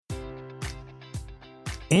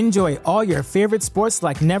Enjoy all your favorite sports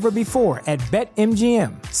like never before at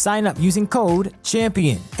BetMGM. Sign up using code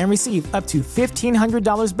CHAMPION and receive up to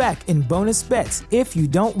 $1,500 back in bonus bets if you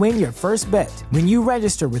don't win your first bet. When you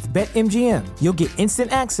register with BetMGM, you'll get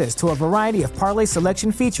instant access to a variety of parlay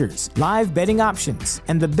selection features, live betting options,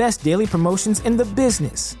 and the best daily promotions in the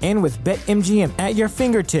business. And with BetMGM at your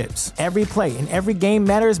fingertips, every play and every game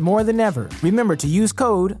matters more than ever. Remember to use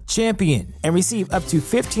code CHAMPION and receive up to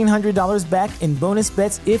 $1,500 back in bonus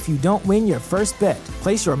bets if you don't win your first bet.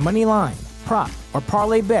 Place your money line, prop, or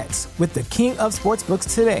parlay bets with the king of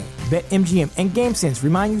sportsbooks today. BetMGM and GameSense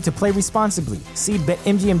remind you to play responsibly. See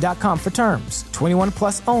BetMGM.com for terms. 21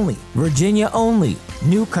 plus only. Virginia only.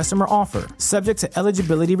 New customer offer. Subject to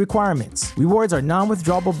eligibility requirements. Rewards are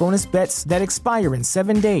non-withdrawable bonus bets that expire in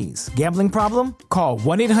 7 days. Gambling problem? Call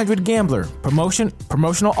 1-800-GAMBLER.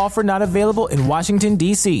 Promotional offer not available in Washington,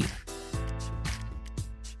 D.C.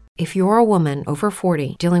 If you're a woman over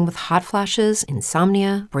 40 dealing with hot flashes,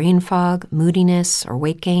 insomnia, brain fog, moodiness, or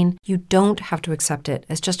weight gain, you don't have to accept it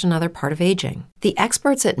as just another part of aging. The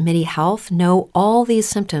experts at MIDI Health know all these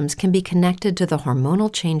symptoms can be connected to the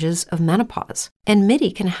hormonal changes of menopause. And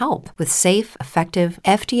MIDI can help with safe, effective,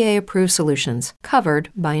 FDA-approved solutions covered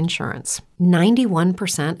by insurance.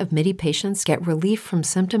 91% of MIDI patients get relief from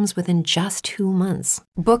symptoms within just 2 months.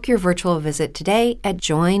 Book your virtual visit today at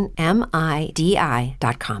joinmidi.com.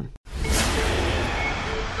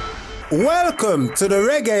 Welcome to the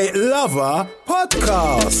Reggae Lover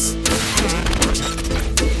Podcast.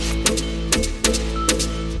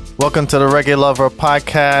 Welcome to the Reggae Lover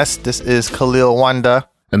Podcast. This is Khalil Wanda.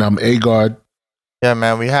 And I'm Agard. Yeah,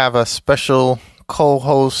 man, we have a special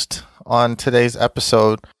co-host on today's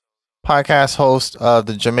episode. Podcast host of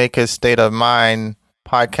the Jamaica State of Mind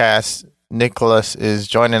podcast, Nicholas, is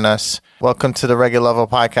joining us. Welcome to the Reggae Lover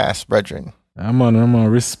Podcast, brethren. I'm on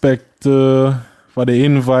respect for the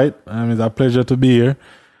invite. It's a pleasure to be here.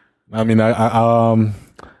 I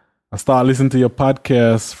started listening to your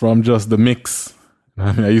podcast from just the mix.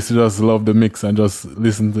 I used to just love the mix and just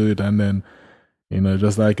listen to it, and then,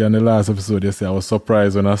 just like in the last episode, you say I was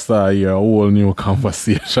surprised when I started hear a whole new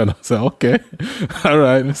conversation. I said, okay, all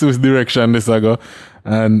right, this is direction this I go,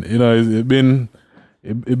 and it's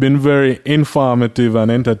been very informative and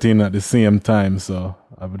entertaining at the same time. So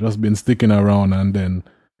I've just been sticking around, and then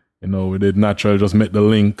we did naturally just make the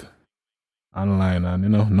link online, and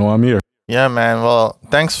now I'm here. Yeah, man. Well,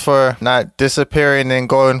 thanks for not disappearing and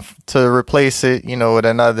going to replace it, with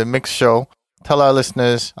another mix show. Tell our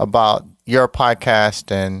listeners about your podcast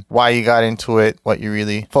and why you got into it, what you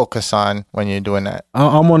really focus on when you're doing that.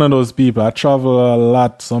 I'm one of those people. I travel a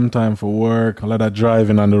lot sometimes for work, a lot of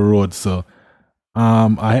driving on the road. So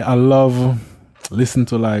I love listening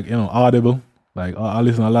to Audible. Like I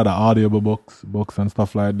listen to a lot of audible books and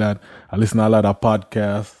stuff like that. I listen to a lot of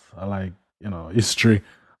podcasts. I like, history.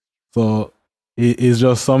 So it's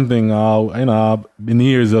just something, I've been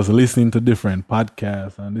years just listening to different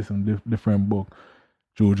podcasts and listening to different books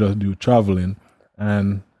to just do traveling.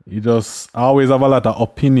 And I always have a lot of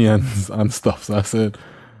opinions and stuff. So I said,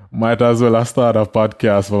 might as well I start a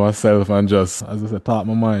podcast for myself and just, as I said, talk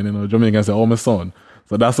my mind, Jamaican say, oh, my son.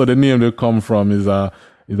 So that's where the name will come from, is a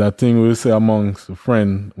thing we say amongst a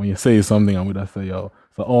friend when you say something and we just say, yo,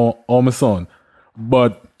 so oh my son.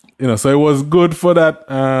 But so it was good for that.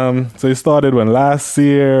 So it started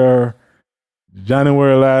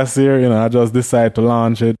January last year, I just decided to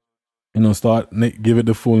launch it, give it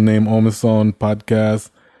the full name, Oh My Son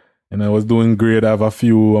Podcast. And I was doing great. I have a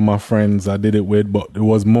few of my friends I did it with, but it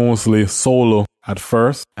was mostly solo at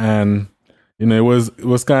first. And, it was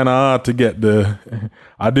kind of hard to get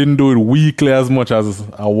I didn't do it weekly as much as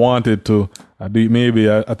I wanted to. I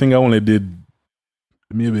think I only did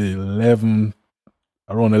maybe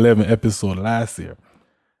around 11 episodes last year.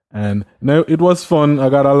 And it was fun. I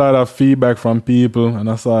got a lot of feedback from people, and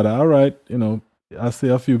I saw that, all right, I see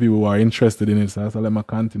a few people who are interested in it, so I said, let me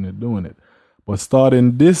continue doing it. But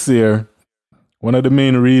starting this year, one of the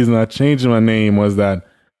main reasons I changed my name was that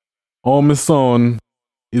Oh My Son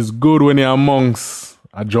is good when you're amongst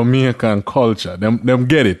a Jamaican culture. Them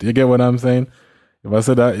get it. You get what I'm saying? If I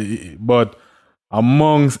said that, but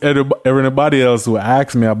amongst everybody else who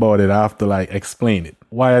asks me about it, I have to explain it.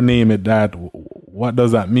 Why I name it that? What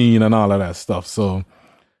does that mean? And all of that stuff. So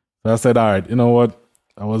I said, all right, you know what?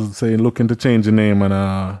 I was looking to change the name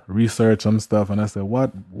and research some stuff. And I said,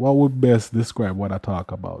 what would best describe what I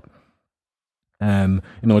talk about? And,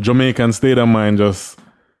 Jamaican State of Mind just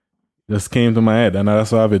came to my head. And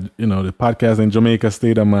that's why I have it, the podcast in Jamaica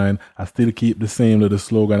State of Mind. I still keep the same little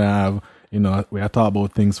slogan I have, where I talk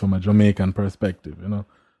about things from a Jamaican perspective,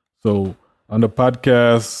 So on the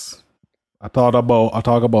podcast, I talk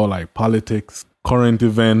about like politics, current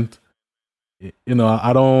event. You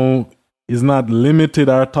know, it's not limited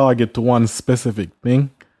or target to one specific thing,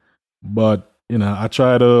 but you know, I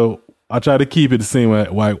try to keep it the same way.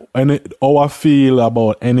 Like how I feel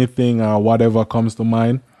about anything or whatever comes to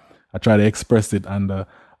mind, I try to express it on the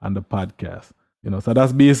podcast. You know, so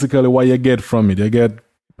that's basically what you get from it. You get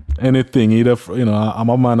anything. Either, you know,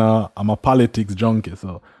 I'm a politics junkie,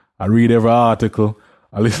 so I read every article,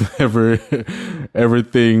 I listen to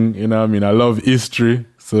everything. You know what I mean? I love history,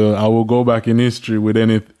 so I will go back in history with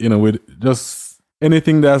with just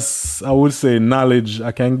anything that's, I would say, knowledge.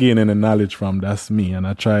 I can gain any knowledge from. That's me, and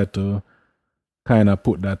I try to kind of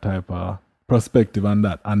put that type of perspective on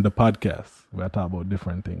that on the podcast where I talk about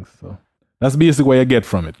different things. So that's basically what you get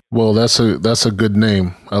from it. Well, that's a good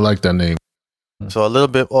name. I like that name. So a little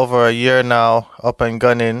bit over a year now, up and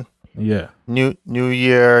gunning. Yeah. New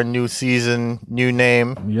year, new season, new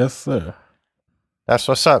name. Yes, sir. That's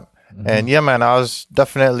what's up. Mm-hmm. And yeah, man, I was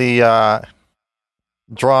definitely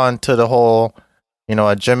drawn to the whole, you know,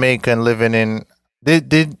 a Jamaican living in.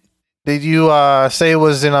 Did you say it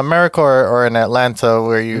was in America or in Atlanta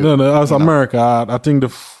where you? No, it was America. I think the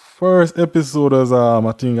first episode was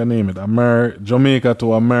I think I named it Jamaica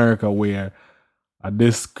to America, where I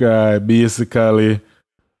describe basically,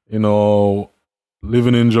 you know,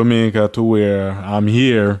 living in Jamaica to where I'm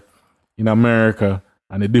here in America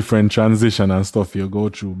and the different transition and stuff you go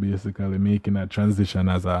through, basically making that transition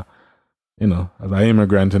as an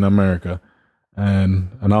immigrant in America. And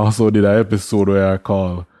I also did an episode where I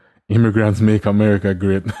call Immigrants Make America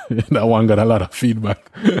Great. That one got a lot of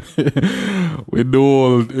feedback with the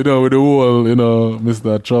whole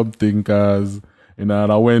Mr. Trump thing, cause, you know,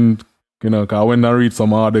 and I went and read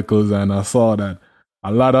some articles and I saw that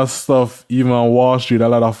a lot of stuff, even on Wall Street, a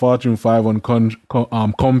lot of Fortune 500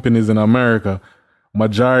 companies in America,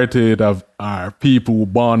 majority of are people who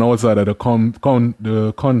born outside of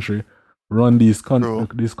the country run these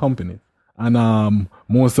companies. And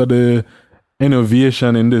most of the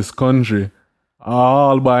innovation in this country are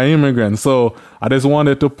all by immigrants. So I just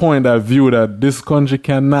wanted to point that view that this country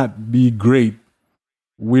cannot be great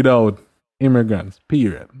without immigrants,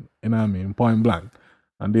 period. You know what I mean? Point blank.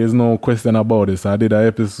 And there's no question about this. I did an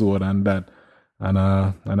episode on that, and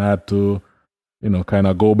I had to, you know, kind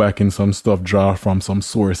of go back in some stuff, draw from some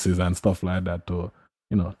sources and stuff like that to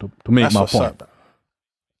make That's my point. Up.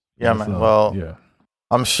 Yeah, man. Well, yeah.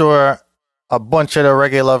 I'm sure a bunch of the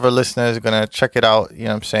Reggae Lover listeners are gonna check it out. You know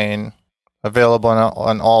what I'm saying? Available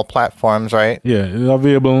on all platforms, right? Yeah, it's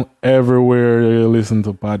available everywhere you listen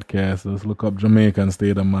to podcasts. Just look up Jamaican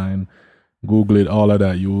State of Mind, Google it, all of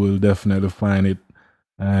that. You will definitely find it.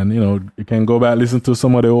 And, you know, you can go back, listen to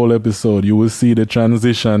some of the old episode. You will see the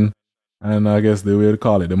transition, and I guess they will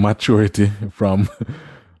call it the maturity from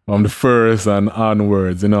the first and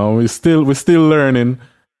onwards. You know, we're still learning,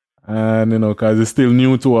 and, you know, because it's still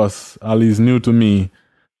new to us, at least new to me.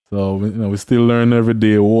 So, you know, we still learn every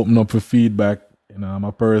day. We open up for feedback. You know, I'm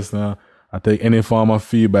a person, I take any form of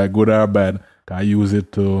feedback, good or bad, I use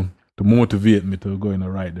it to motivate me to go in the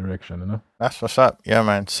right direction, you know? That's what's up. Yeah,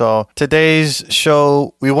 man. So today's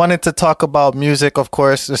show, we wanted to talk about music, of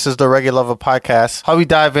course. This is the Reggae Lover podcast. How we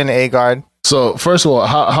dive in, Agard? So first of all,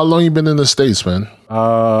 how long you been in the States, man?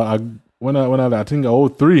 I think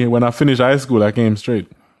 2003, when I finished high school, I came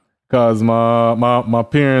straight. Because my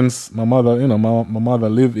parents, my mother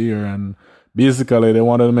lived here, and basically they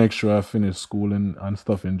wanted to make sure I finished school and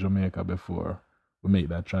stuff in Jamaica before we make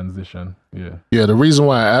that transition. Yeah, the reason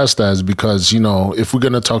why I asked that is because, you know, if we're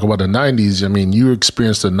going to talk about the 90s, I mean, you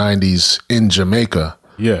experienced the 90s in Jamaica.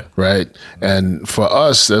 Yeah. Right? And for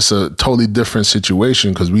us, that's a totally different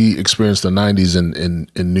situation because we experienced the 90s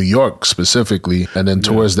in New York specifically. And then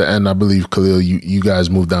towards the end, I believe, Khalil, you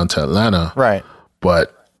guys moved down to Atlanta. Right.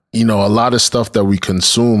 But, you know, a lot of stuff that we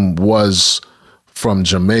consumed was from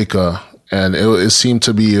Jamaica. And it seemed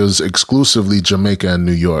to be, it was exclusively Jamaica and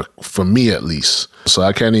New York, for me at least. So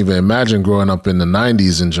I can't even imagine growing up in the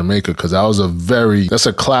 90s in Jamaica, because that's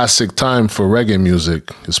a classic time for reggae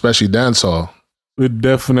music, especially dancehall. It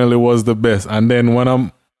definitely was the best. And then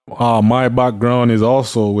when my background is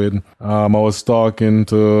also with, I was talking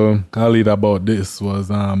to Khalid about this, was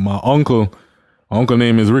my uncle. My uncle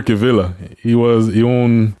name is Ricky Villa. He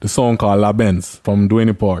owned the song called La Benz from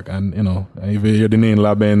Duane Park. And, you know, if you hear the name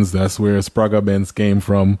La Benz, that's where Sprague Benz came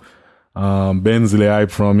from. Bensley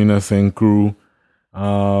Hype from Innocent Crew.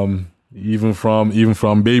 Even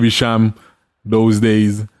from Baby Sham those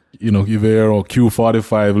days. You know, if you hear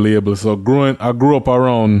Q45 label. So I grew up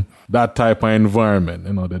around that type of environment.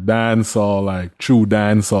 You know, the dancehall, like true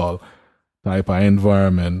dancehall. type of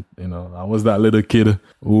environment. You know, I was that little kid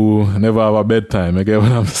who never have a bedtime. You get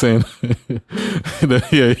what I'm saying?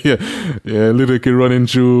 yeah. Little kid running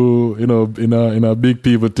through, you know, in a big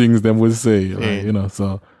people things them would say, like, you know.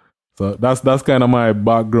 So that's kind of my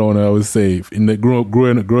background. I would say in the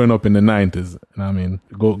growing up in the 90s. You know what I mean,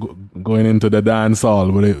 going into the dance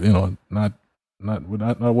hall, but you know, not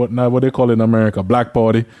what they call it in America, black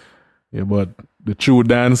party. Yeah, but the true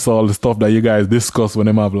dance hall, the stuff that you guys discuss when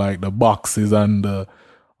them have like the boxes and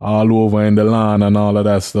all over in the lawn and all of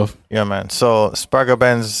that stuff. Yeah, man. So Spragga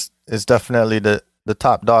Benz is definitely the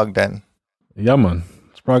top dog then. Yeah, man.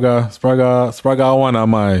 Spragga one of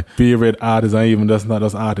my favorite artists, and even just not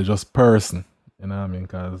just artist, just person. You know what I mean?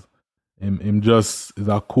 Because him just is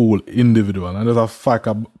a cool individual. And there's a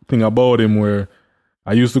thing about him where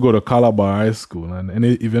I used to go to Calabar High School, and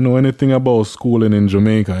if you know anything about schooling in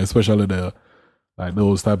Jamaica, especially like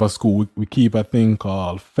those type of school, we keep a thing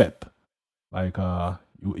called FET. Like,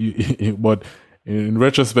 but in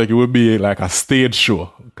retrospect, it would be like a stage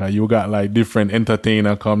show. Cause you got like different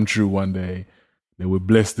entertainer come through one day. They would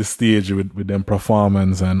bless the stage with them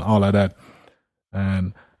performance and all of that.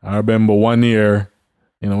 And I remember one year,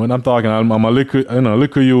 you know, when I'm talking, I'm a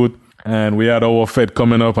liquor youth, and we had our FET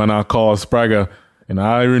coming up, and I called Spragga. You know,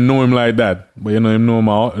 I didn't know him like that, but you know, him know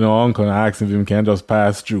my uncle, and I asked him if he can just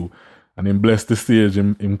pass through. And him bless the stage,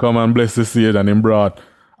 him come and bless the stage, and him brought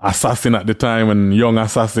Assassin at the time, and Young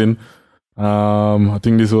Assassin. I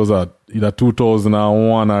think this was either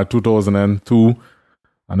 2001 or 2002.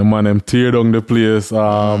 And the man them tear down the place. You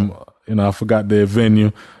know, I forgot the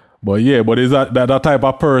venue. But yeah, but is that type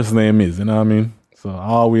of person name is, you know what I mean? So I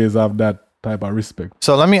always have that type of respect.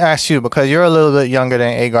 So let me ask you, because you're a little bit younger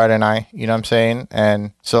than Agard and I, you know what I'm saying?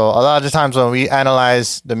 And so a lot of the times when we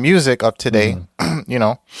analyze the music of today, you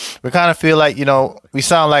know, we kind of feel like, you know, we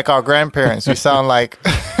sound like our grandparents. We sound like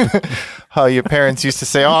how your parents used to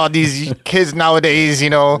say, oh, these kids nowadays, you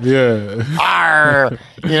know, arr,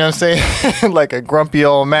 you know what I'm saying? Like a grumpy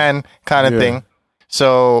old man kind of thing.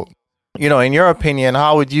 So, you know, in your opinion,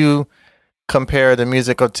 how would you compare the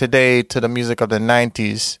music of today to the music of the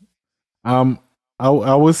 90s? I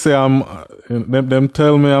would say them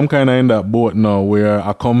tell me I'm kind of in that boat now where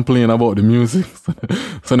I complain about the music.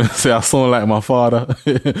 So they say I sound like my father.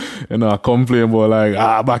 You know, I complain about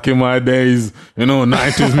like, back in my days, you know,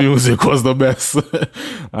 90s music was the best.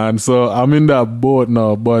 And so I'm in that boat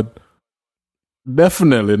now, but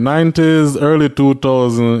definitely 90s, early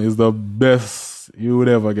 2000s is the best you would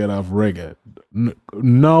ever get of reggae.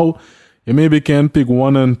 Now, you maybe can pick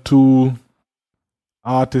one and two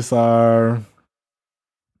artists are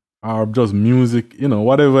just music, you know,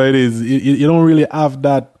 whatever it is, you don't really have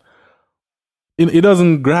that. It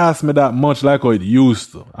doesn't grasp me that much like how it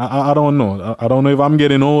used to. I don't know. I don't know if I'm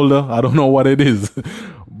getting older. I don't know what it is.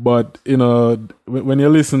 But, you know, when you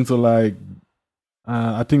listen to like,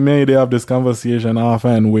 I think maybe they have this conversation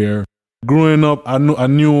often where growing up, I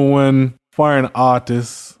knew when foreign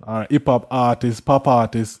artists or hip-hop artists, pop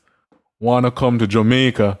artists want to come to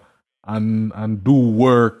Jamaica and do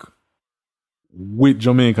work with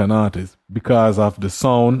Jamaican artists because of the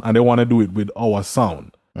sound, and they want to do it with our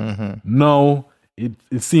sound. Now, it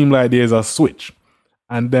seems like there's a switch.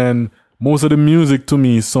 And then most of the music to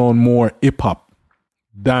me sound more hip-hop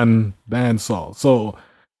than dancehall. So,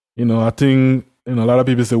 you know, I think, you know, a lot of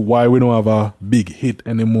people say, why we don't have a big hit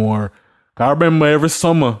anymore? I remember every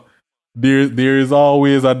summer, there is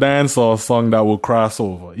always a dancehall song that will cross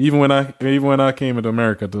over. Even when I came to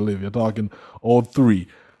America to live, you're talking 03,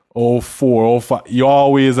 04, 05. You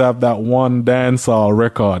always have that one dancehall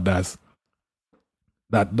record that's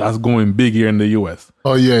going big here in the US.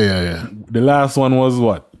 Oh yeah. The last one was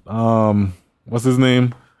what? What's his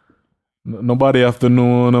name? Nobody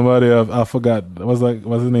Afternoon. I forgot. What's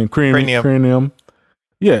his name? Cranium.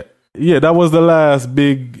 Yeah, that was the last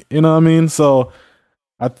big. You know what I mean? So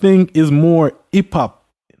I think it's more hip hop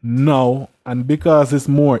now, and because it's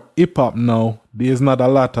more hip hop now, there's not a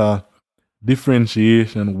lot of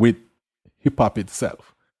differentiation with hip hop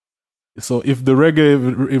itself. So if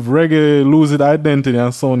reggae loses its identity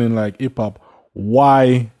and sounding like hip hop,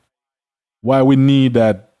 why we need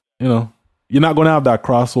that? You know, you're not gonna have that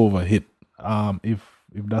crossover hit.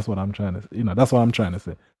 If that's what I'm trying to, you know, that's what I'm trying to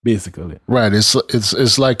say, basically. Right.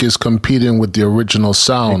 It's like it's competing with the original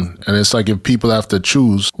sound, and it's like if people have to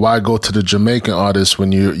choose, why go to the Jamaican artist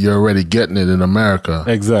when you're already getting it in America?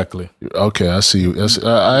 Exactly. Okay, I see you.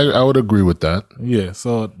 I would agree with that. Yeah.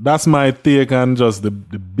 So that's my take on just the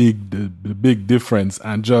big difference,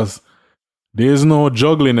 and just there's no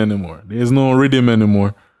juggling anymore. There's no rhythm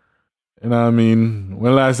anymore. You know what I mean?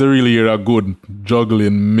 When last I really hear a good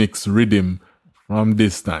juggling mix rhythm from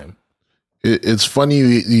this time? It's funny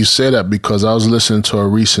you say that because I was listening to a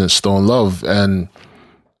recent Stone Love, and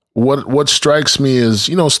what strikes me is,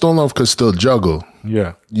 Stone Love could still juggle.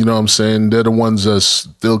 Yeah. You know what I'm saying? They're the ones that's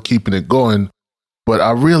still keeping it going. But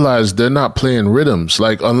I realized they're not playing rhythms,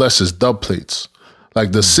 like, unless it's dub plates.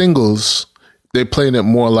 Like the singles, they're playing it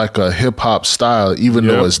more like a hip hop style, even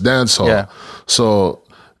though it's dancehall. Yeah. So,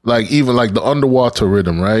 like, even like the Underwater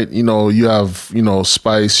rhythm, right? You have,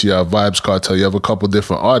 Spice, you have Vybz Kartel, you have a couple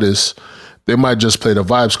different artists. They might just play the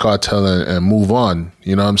Vybz Kartel and move on.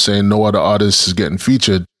 You know what I'm saying? No other artist is getting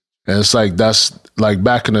featured. And it's like, that's like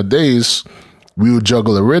back in the days, we would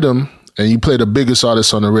juggle a rhythm and you play the biggest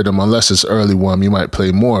artist on the rhythm. Unless it's early one, you might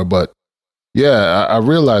play more. But yeah, I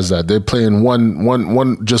realized that they're playing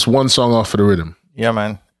just one song off of the rhythm. Yeah,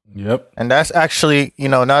 man. Yep. And that's actually,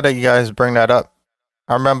 now that you guys bring that up,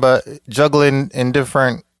 I remember juggling in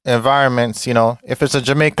different environments. If it's a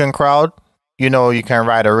Jamaican crowd, you can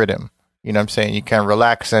ride a rhythm. You know what I'm saying? You can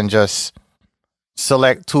relax and just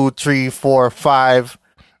select 2, 3, 4, 5,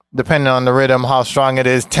 depending on the rhythm, how strong it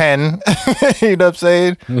is, 10. You know what I'm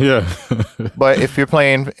saying? Yeah. But if you're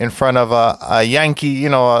playing in front of a Yankee,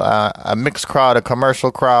 a mixed crowd, a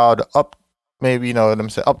commercial crowd, maybe, you know what I'm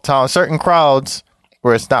saying, uptown, certain crowds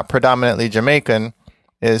where it's not predominantly Jamaican,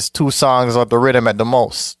 is 2 songs of the rhythm at the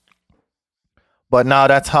most. But now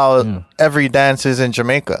that's how every dance is in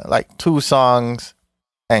Jamaica, like 2 songs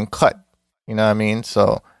and cut. You know what I mean?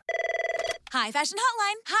 So. Hi, Fashion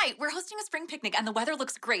Hotline. Hi, we're hosting a spring picnic and the weather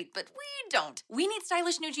looks great, but we don't. We need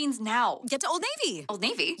stylish new jeans now. Get to Old Navy. Old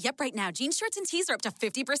Navy? Yep, right now. Jeans, shorts, and tees are up to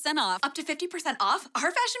 50% off. Up to 50% off? Our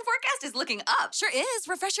fashion forecast is looking up. Sure is.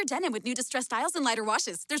 Refresh your denim with new distressed styles and lighter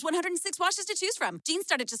washes. There's 106 washes to choose from. Jeans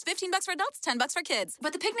start at just $15 for adults, $10 for kids.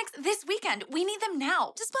 But the picnic's this weekend. We need them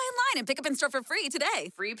now. Just buy online and pick up in store for free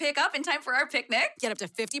today. Free pickup in time for our picnic? Get up to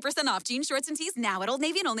 50% off jeans, shorts, and tees now at Old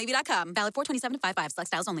Navy and OldNavy.com. Valid 4/27/55. Select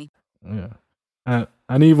styles only. Yeah.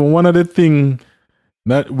 And even one of the thing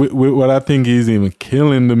that what I think is even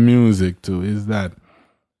killing the music too is that,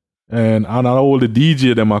 and I hold the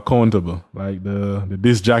DJ them accountable, like the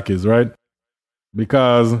disc jockeys, right?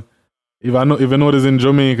 Because if you notice in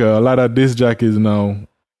Jamaica, a lot of disc jockeys now,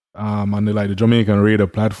 on the Jamaican radio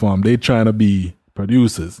platform, they trying to be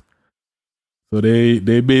producers. So they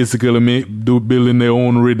basically building their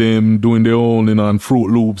own rhythm, doing their own, on Fruit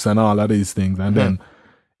Loops and all of these things, and then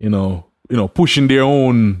pushing their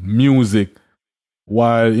own music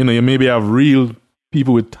while, you maybe have real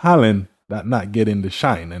people with talent that not getting the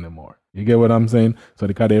shine anymore. You get what I'm saying? So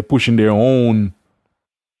because they're pushing their own,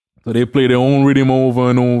 so they play their own rhythm over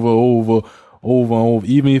and over,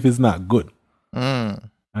 even if it's not good.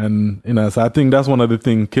 And, so I think that's one of the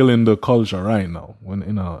things killing the culture right now, when,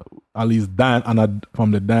 at least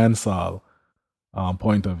from the dancehall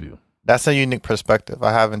point of view. That's a unique perspective.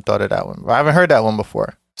 I haven't thought of that one. I haven't heard that one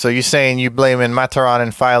before. So you're saying you blaming Mataran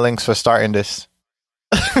and Filings for starting this?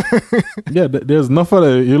 Yeah, there's enough of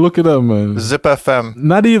that. You look it up, man. Zip FM.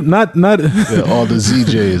 Not even all the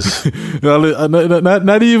ZJs.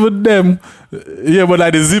 not even them. Yeah, but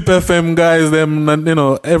like the Zip FM guys, them,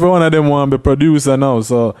 every one of them want to be producer now.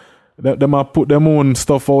 So they might put their own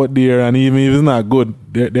stuff out there, and even if it's not good,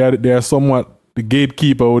 they're somewhat the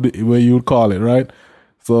gatekeeper, where you would call it, right?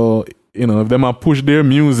 So if they might push their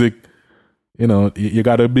music, you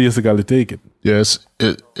gotta basically take it. Yes,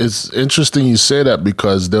 it's interesting you say that,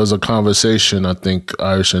 because there was a conversation I think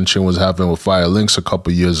Irish and Chin was having with Fire Links a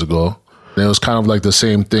couple years ago. And it was kind of like the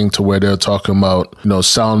same thing, to where they're talking about,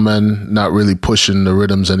 Soundmen not really pushing the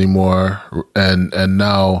rhythms anymore, and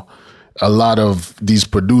now a lot of these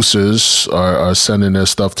producers are sending their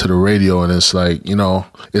stuff to the radio, and it's like,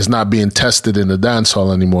 it's not being tested in the dance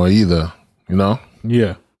hall anymore either.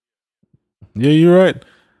 Yeah, you're right.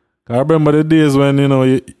 I remember the days when,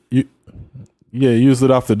 you used to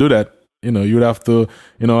have to do that. You'd have to,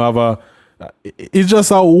 have it's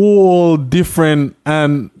just a whole different,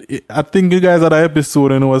 and I think you guys had an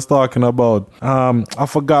episode and was talking about, I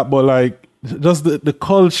forgot, but like, just the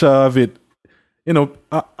culture of it.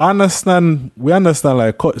 I understand, we understand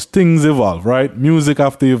like things evolve, right? Music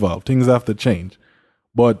have to evolve, things have to change.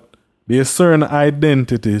 But there's certain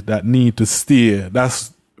identities that need to stay,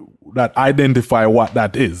 that identify what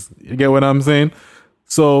that is. You get what I'm saying?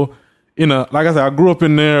 So, like I said, I grew up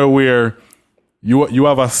in there where you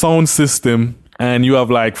have a sound system and you have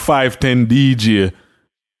like 5-10 DJ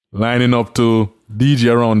lining up to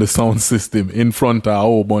DJ around the sound system in front of a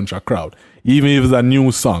whole bunch of crowd. Even if it's a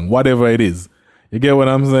new song, whatever it is. You get what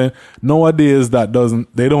I'm saying? Nowadays they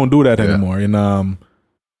don't do that anymore. And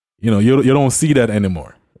you don't see that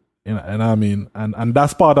anymore. And I mean, and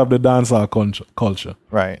that's part of the dancehall culture.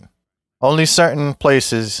 Right. Only certain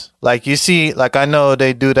places, like you see, like I know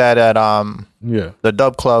they do that at the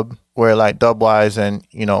Dub Club, where like Dubwise and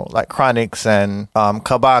like Chronics and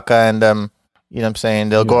Kabaka and them, you know what I'm saying,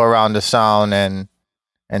 they'll go around the sound and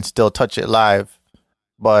still touch it live.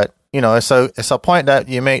 But it's a point that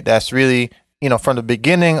you make that's really, from the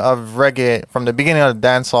beginning of reggae, from the beginning of the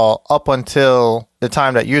dancehall up until the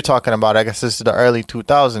time that you're talking about, I guess this is the early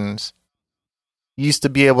 2000s. You used to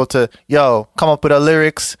be able to come up with the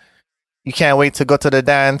lyrics. You can't wait to go to the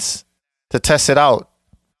dance to test it out.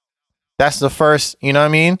 That's the first, you know what I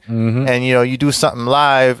mean? Mm-hmm. And, you do something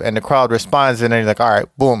live and the crowd responds and then you're like, all right,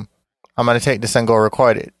 boom, I'm going to take this and go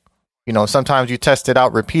record it. Sometimes you test it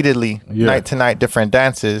out repeatedly, night to night, different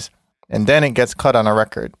dances, and then it gets cut on a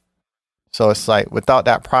record. So it's like, without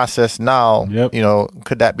that process now,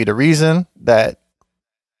 could that be the reason that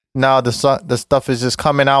now the stuff is just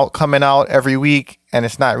coming out every week and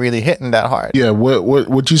it's not really hitting that hard? Yeah,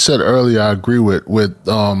 what you said earlier, I agree with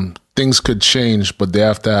things could change, but they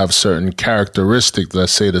have to have certain characteristics that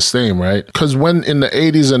stay the same, right? Because when in the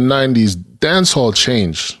 80s and 90s, dancehall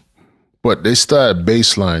changed, but they still had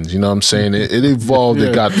bass lines, you know what I'm saying? It evolved,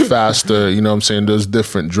 it got faster, you know what I'm saying? There's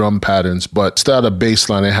different drum patterns, but still had a bass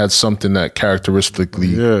line. It had something that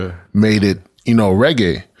characteristically made it,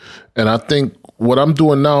 reggae. And I think what I'm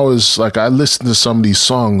doing now is, like, I listen to some of these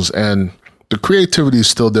songs and the creativity is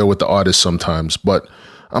still there with the artist sometimes, but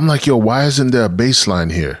I'm like, why isn't there a bass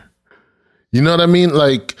line here? You know what I mean?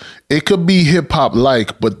 Like, it could be hip hop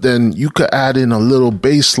like, but then you could add in a little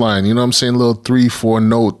bass line, you know what I'm saying? A little 3-4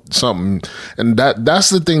 note something. And that's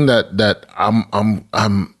the thing that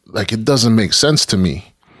I'm like, it doesn't make sense to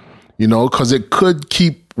me, because it could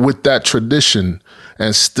keep with that tradition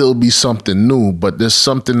and still be something new, but there's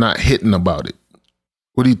something not hitting about it.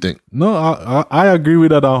 What do you think? No, I agree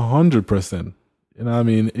with that 100%. You know what I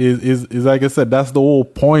mean? Is like I said, that's the whole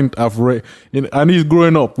point of and he's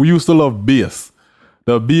growing up. We used to love bass,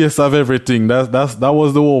 the bass of everything. That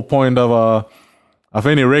was the whole point of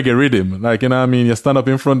any reggae rhythm. Like, you know what I mean? You stand up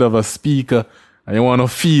in front of a speaker and you want to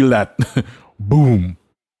feel that boom,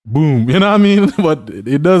 boom. You know what I mean? But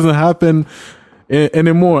it doesn't happen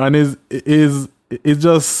anymore. And it's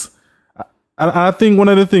just. I think one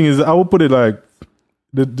of the things is, I would put it like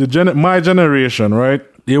my generation, right?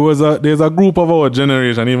 There's a group of our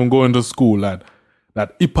generation, even going to school, that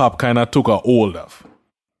hip hop kind of took a hold of.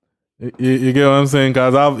 You get what I'm saying?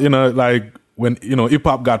 Because like when hip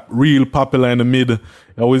hop got real popular in the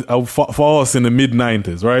for us in the mid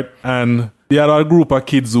 90s, right? And the other group of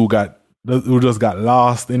kids who just got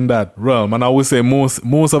lost in that realm. And I would say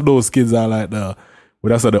most of those kids are like the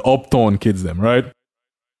uptown kids, them, right?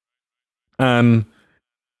 And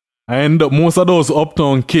I end up, most of those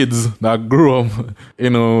uptown kids that grew up,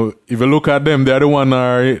 if you look at them, they're the one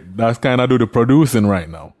that's kind of do the producing right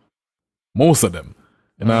now. Most of them.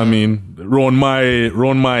 You know what I mean? Around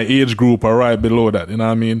my age group or right below that. You know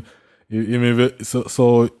what I mean?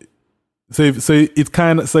 So it's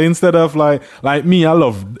kind of, so instead of like me, I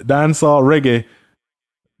love dancehall, reggae.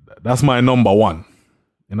 That's my number one.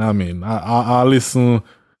 You know what I mean? I listen.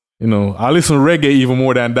 I listen to reggae even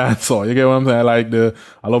more than dancehall. You get what I'm saying?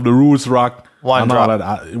 I love the roots rock. One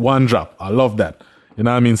drop. I love that. You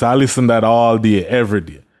know what I mean? So I listen to that all day, every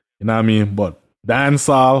day. You know what I mean? But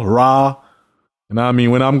dancehall, raw. You know what I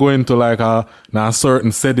mean? When I'm going to a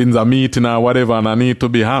certain settings, a meeting or whatever, and I need to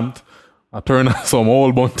be amped, I turn on some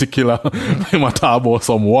old Bounty Killer, I talk about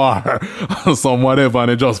some war, some whatever,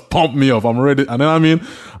 and it just pump me up. I'm ready. You know what I mean?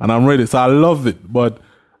 And I'm ready. So I love it. But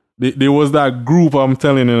there was that group, I'm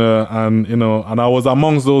telling you, and I was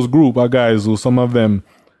amongst those group of guys some of them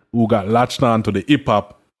who got latched on to the hip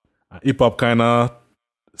hop. Hip hop kind of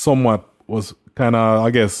somewhat was kind of,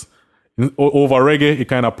 I guess, over reggae. It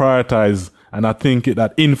kind of prioritized, and I think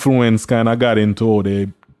that influence kind of got into how they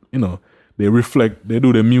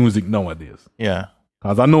do the music nowadays. Yeah,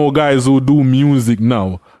 because I know guys who do music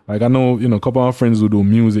now. Like I know, a couple of friends who do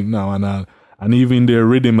music now, and even their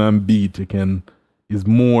rhythm and beat is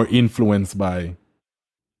more influenced by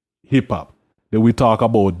hip hop. Then we talk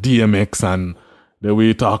about DMX and then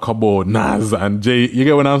we talk about Nas and Jay. You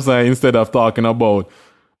get what I'm saying? Instead of talking about,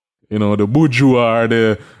 the Buju or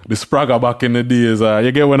the Spragga back in the days.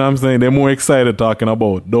 You get what I'm saying? They're more excited talking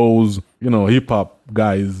about those, hip hop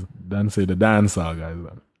guys than say the dancehall guys.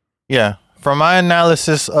 Yeah. From my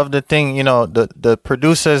analysis of the thing, the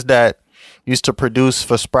producers that used to produce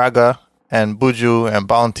for Spragga and Buju and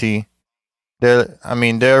Bounty,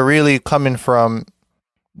 they're really coming from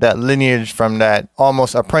that lineage, from that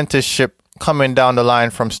almost apprenticeship coming down the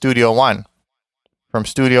line from Studio One. From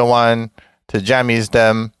Studio One to Jammy's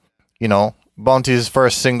them, Bounty's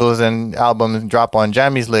first singles and albums drop on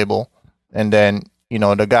Jammy's label. And then, you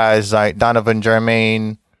know, the guys like Donovan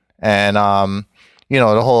Germain and, you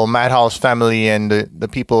know, the whole Madhouse family and the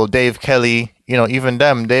people, Dave Kelly, you know, even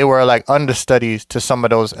them, they were like understudies to some of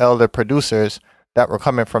those elder producers that were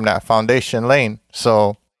coming from that foundation lane.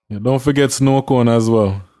 So yeah, don't forget Snow Cone as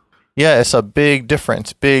well. Yeah, it's a big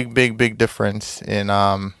difference, big difference in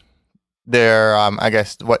their I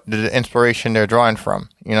guess what the inspiration they're drawing from.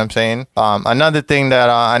 You know what I'm saying? Another thing that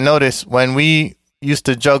I noticed when we used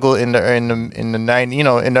to juggle in the 90s, you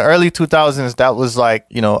know, in the early 2000s, that was like,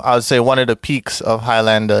 you know, I would say one of the peaks of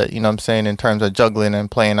Highlander, you know what I'm saying, in terms of juggling and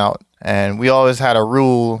playing out. And we always had a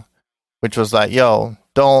rule, which was like, yo,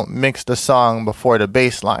 don't mix the song before the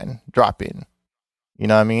bass line drop in. You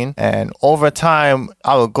know what I mean? And over time,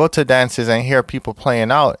 I would go to dances and hear people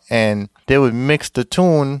playing out, and they would mix the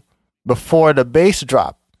tune before the bass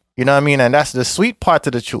drop. You know what I mean? And that's the sweet part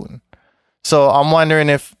of the tune. So I'm wondering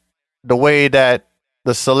if the way that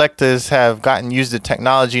the selectors have gotten used to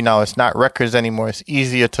technology now, it's not records anymore. It's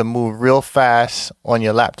easier to move real fast on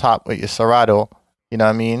your laptop with your Serato. You know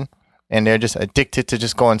what I mean? And they're just addicted to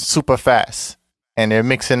just going super fast. And they're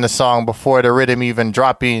mixing the song before the rhythm even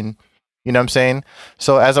drop in. You know what I'm saying?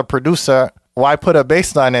 So as a producer, why put a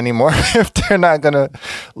bass line anymore if they're not going to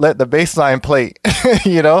let the bass line play?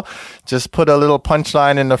 You know, just put a little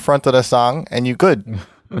punchline in the front of the song and you good.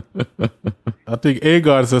 I think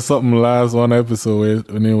Agard said something last one episode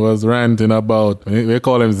when he was ranting about, they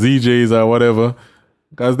call them ZJs or whatever,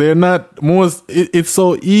 because they're not most, it's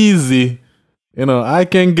so easy. You know, I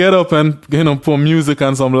can get up and, you know, put music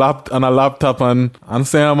on on a laptop and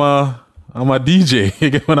say I'm a DJ. You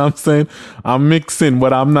get what I'm saying? I'm mixing,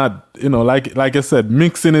 but I'm not, you know, like I said,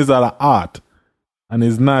 mixing is an art, and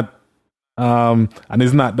it's not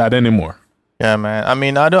that anymore. Yeah, man. I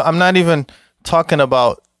mean, I'm not even talking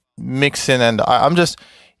about mixing, and I'm just,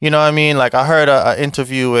 you know what I mean? Like I heard an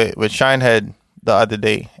interview with Shinehead the other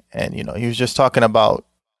day, and, you know, he was just talking about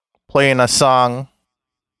playing a song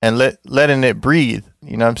and letting it breathe.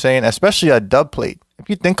 You know what I'm saying? Especially a dub plate. If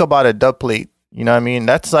you think about a dub plate, you know what I mean?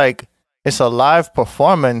 That's like, it's a live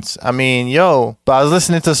performance. I mean, but I was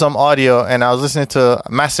listening to some audio and I was listening to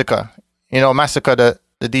Massacre. You know, Massacre, the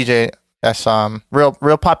DJ that's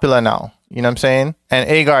real popular now. You know what I'm saying? And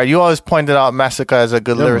Agard, you always pointed out Massacre as a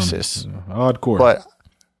good lyricist. Hardcore. But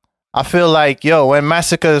I feel like, when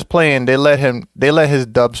Massacre is playing, they let his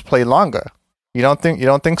dubs play longer. You don't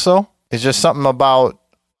think so? It's just something about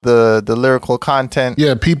the lyrical content.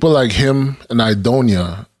 Yeah, people like him and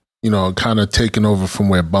Idonia, you know, kind of taking over from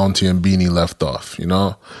where Bounty and Beanie left off, you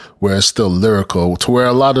know, where it's still lyrical, to where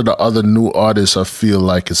a lot of the other new artists, I feel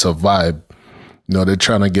like it's a vibe. You know, they're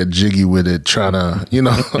trying to get jiggy with it, trying to, you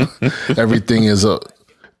know, everything is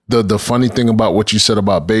the funny thing about what you said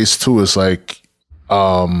about bass too is like,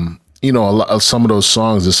 you know, some of those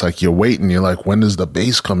songs, it's like you're waiting, you're like, when does the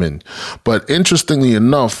bass come in? But interestingly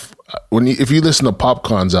enough, if you listen to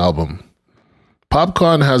Popcorn's album,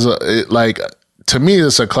 Popcorn has to me,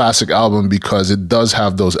 it's a classic album because it does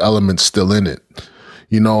have those elements still in it.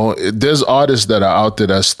 You know, there's artists that are out there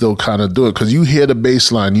that still kind of do it because you hear the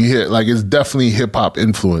bass line, you hear like it's definitely hip hop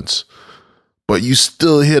influence, but you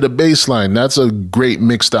still hear the bass line. That's a great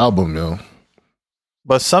mixed album, yo.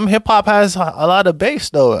 But some hip hop has a lot of bass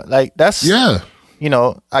though. Like that's, you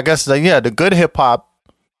know, I guess the good hip hop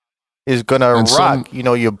is gonna rock. You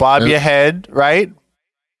know, you bob your head, right?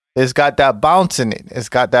 It's got that bounce in it. It's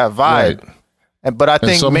got that vibe. Right. But I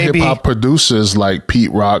think some maybe hip hop producers like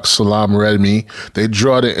Pete Rock, Salam Remy, they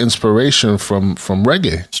draw the inspiration from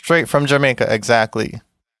reggae, straight from Jamaica, exactly.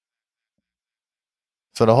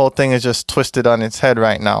 So the whole thing is just twisted on its head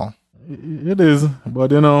right now. It is, but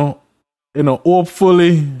you know,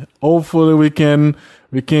 hopefully we can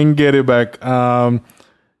get it back. I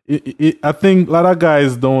think a lot of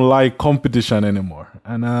guys don't like competition anymore,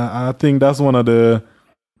 and I think that's one of the,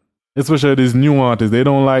 especially these new artists, they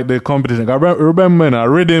don't like the competition. I remember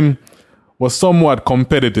rhythm was somewhat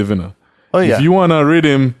competitive, you know. Oh yeah. If you want a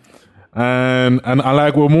rhythm, and I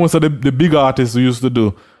like what most of the big artists used to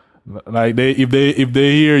do, like if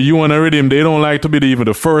they hear you want a rhythm, they don't like to be even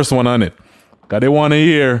the first one on it, cause they want to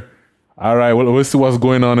hear, all right, well, let's see what's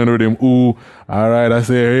going on in the rhythm. Ooh, all right, I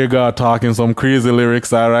say, here you go, talking some crazy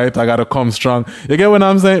lyrics, all right, I gotta come strong. You get what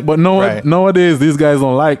I'm saying? But nowadays, these guys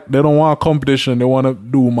they don't want competition, they want to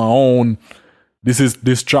do my own,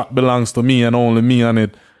 this track belongs to me and only me on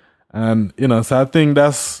it. And, you know, so I think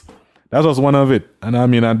that's just one of it. And I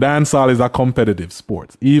mean, a dancehall is a competitive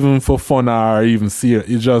sport, even for fun or even serious.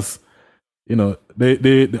 It's just, you know,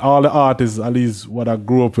 they all the artists, at least what I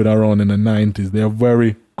grew up with around in the 90s, they're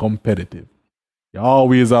very competitive. You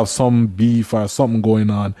always have some beef or something going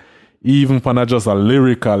on, even for not just a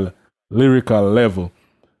lyrical lyrical level.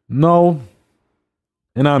 No,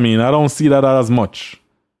 you know what I mean? I don't see that as much.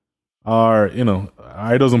 Or, you know,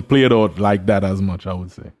 I doesn't play it out like that as much, I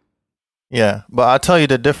would say. Yeah, but I'll tell you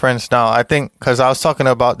the difference now. I think, because I was talking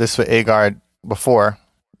about this with Agard before,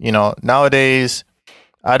 you know, nowadays,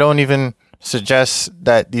 I don't even suggest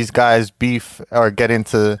that these guys beef or get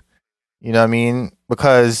into, you know what I mean?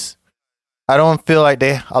 Because I don't feel like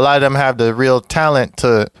a lot of them have the real talent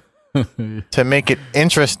to make it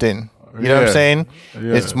interesting. You know what I'm saying?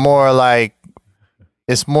 Yeah. It's more like,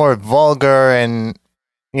 it's more vulgar, and,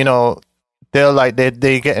 you know, they're like,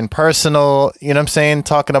 they getting personal, you know what I'm saying?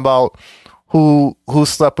 Talking about who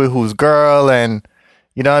slept with whose girl, and,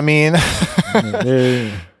 you know what I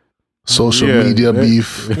mean? Social media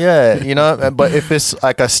beef. Yeah, you know, but if it's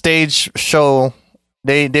like a stage show,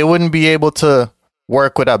 they wouldn't be able to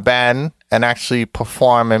work with a band and actually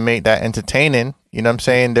perform and make that entertaining. You know what I'm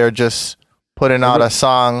saying? They're just putting out a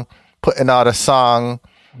song.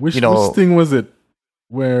 Which which thing was it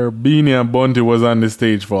where Beanie and Bunty was on the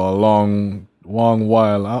stage for a long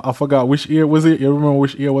while? I forgot which year was it. You remember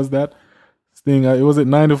which year was that thing? Was it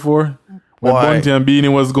 94 when Bunty and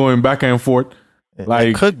Beanie was going back and forth, like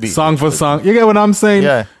it could be song for song? You get what I'm saying?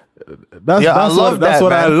 Yeah. That's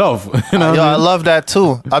what I love. You know I love that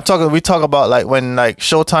too. We talk about like when like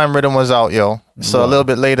Showtime Rhythm was out, So a little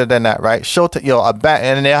bit later than that, right? A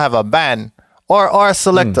band, and they have a band or a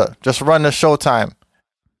selector just run the Showtime,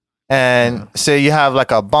 and say you have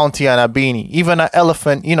like a Bounty and a Beanie, even an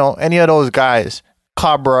Elephant, you know, any of those guys,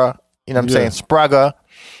 Cabra, you know what I'm saying, Sprague,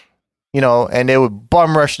 you know, and they would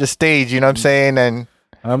bum rush the stage, you know what I'm saying, and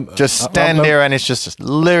just stand there, and it's just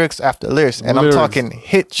lyrics after lyrics. And I'm talking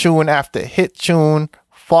hit tune after hit tune,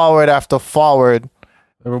 forward after forward.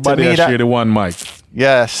 Everybody has shared the one mic.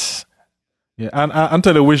 Yes. Yeah, and I'm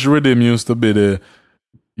telling you which rhythm used to be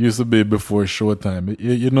before Showtime.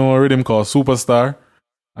 You know a rhythm called Superstar?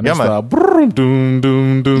 And yeah, man.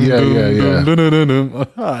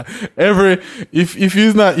 If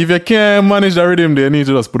you can't manage the rhythm, they need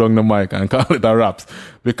to just put on the mic and call it a raps.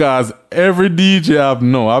 Because every DJ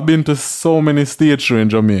I've been to so many stage shows in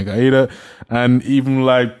Jamaica, and even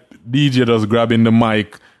like DJ just grabbing the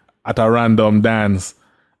mic at a random dance,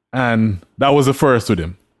 and that was the first with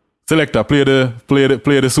him. Selector, play the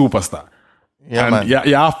Superstar. Yeah, and man.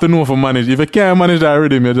 You have to know for manage. If you can't manage that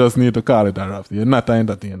rhythm, you just need to call it a rap. You're not an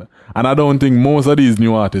entertainer. And I don't think most of these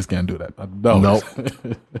new artists can do that. Nope.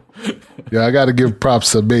 Yeah, I got to give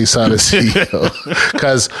props to Bass Odyssey.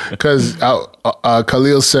 Because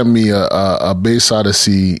Khalil sent me a Bass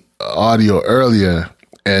Odyssey audio earlier.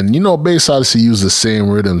 And, you know, Bass Odyssey used the same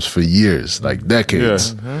rhythms for years, like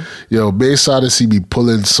decades. Yeah. Yo, Bass Odyssey be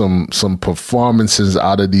pulling some performances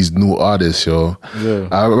out of these new artists, yo. Yeah.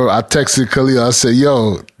 I texted Khalil, I said,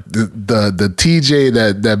 yo, the TJ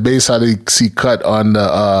that Bass Odyssey cut on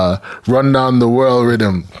the Run Down the World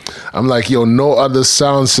rhythm, I'm like, yo, no other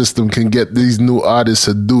sound system can get these new artists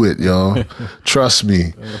to do it, yo. Trust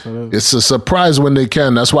me. It's a surprise when they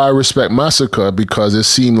can. That's why I respect Massacre, because it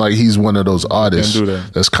seemed like he's one of those artists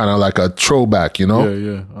that's kind of like a throwback, you know?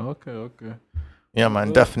 Yeah. Okay. Yeah,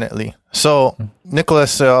 man, definitely. So,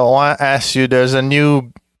 Nicholas, I want to ask you, there's a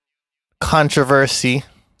new controversy,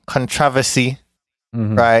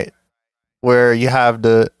 right? Where you have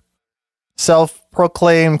the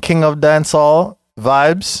self-proclaimed king of dancehall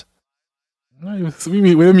Vibes. What do you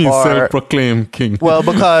mean self-proclaimed king? Well,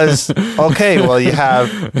 because, you have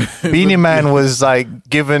Beanie Man was like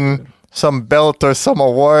given some belt or some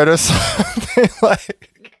award or something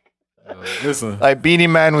listen. Like Beanie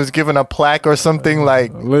Man was given a plaque or something,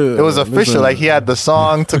 like it was official. Like he had the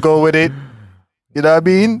song to go with it. You know what I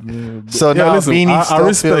mean? Yeah, so now Beanie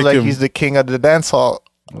still feels like he's the king of the dance hall.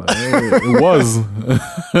 It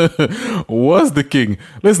was the king.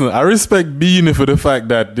 Listen, I respect Beanie for the fact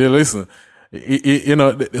that you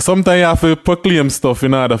know, sometimes you have to proclaim stuff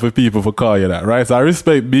in order for people to call you that, right? So I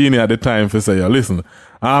respect Beanie at the time for saying, listen,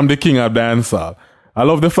 I'm the king of dancehall. I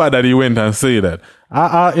love the fact that he went and said that.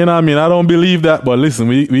 I you know what I mean? I don't believe that, but listen,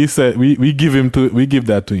 we said we give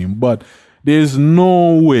that to him. But there's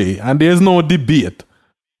no way and there's no debate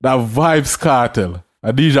that Vybz Kartel,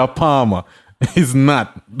 Adidja Palmer, is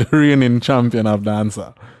not the reigning champion of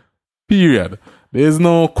dancehall. Period. There's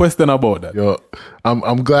no question about that. Yo,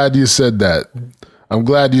 I'm glad you said that. I'm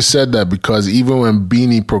glad you said that, because even when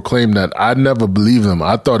Beanie proclaimed that, I never believed him.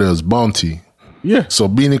 I thought it was Bounty. Yeah. So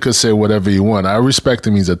Beanie could say whatever he want. I respect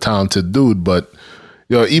him. He's a talented dude, but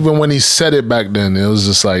even when he said it back then, it was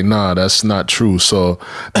just like, nah, that's not true. So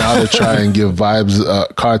now to try and give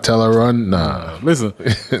Vybz Kartel a run, nah. Listen,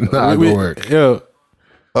 nah, it won't work. Yeah.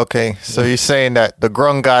 Okay, so you're saying that the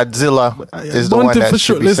Grung Godzilla is the one that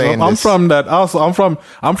should be saying I'm this. from that. Also, I'm from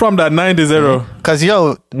that 90s era. Cause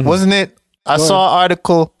wasn't it? I saw an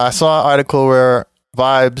article where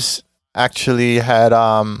Vibes actually had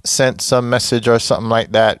sent some message or something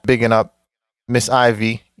like that, bigging up Miss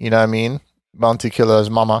Ivy. You know what I mean? Bounty Killer's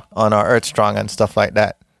mama on our Earth Strong and stuff like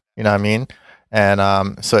that. You know what I mean?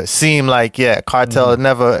 And so it seemed like Cartel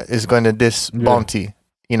never is going to diss Bounty.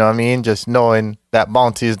 You know what I mean? Just knowing that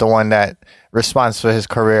Bounty is the one that responds for his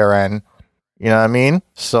career, and you know what I mean?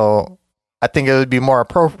 So I think it would be more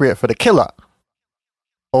appropriate for the Killer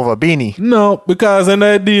over Beanie. No, because in the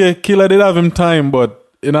idea, Killer did have him time, but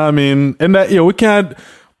you know what I mean? In that we can't.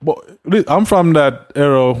 But I'm from that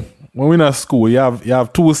era. When we're in school, you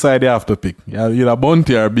have two sides you have to pick. You have either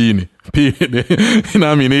Bounty or Beanie. You know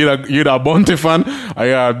what I mean? You're either a Bounty fan or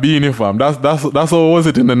you're a Beanie fan. That's how was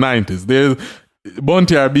it in the 90s. There's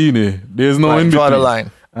Bounty or Beanie. There's no in between. Draw the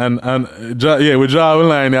line. And we draw the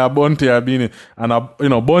line. Yeah, Bounty or Beanie.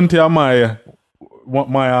 And Bounty are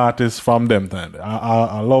my artist from them time.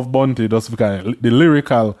 I love Bounty just because the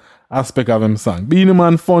lyrical aspect of him song. Beanie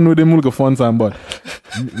Man fun with him, look a fun song, but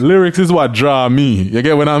lyrics is what draw me. You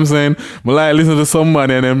get what I'm saying? I like listen to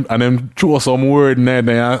somebody and them throw some word in there,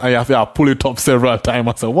 and you have to pull it up several times.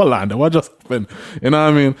 I say, what just happened? You know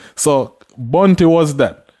what I mean? So Bounty was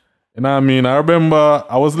that. You know what I mean? I remember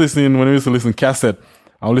I was listening when I used to listen cassette.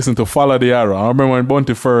 I was listening to Follow the Arrow. I remember when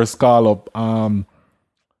Bounty first called up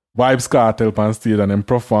Vibes Cartel on stage and then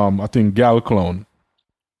perform, I think, Gal Clown.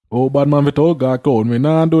 Oh, bad man with all God code. Me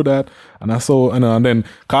nah do that. And I saw, and then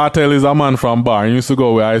Cartel is a man from bar. He used to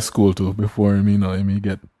go to high school too before him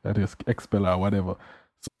get that is expelled or whatever.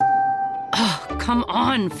 Oh, come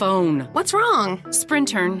on, phone. What's wrong?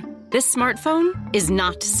 Sprintern. This smartphone is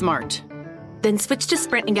not smart. Then switch to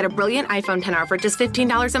Sprint and get a brilliant iPhone 10R for just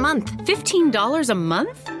 $15 a month. $15 a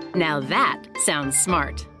month? Now that sounds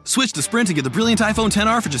smart. Switch to Sprint and get the brilliant iPhone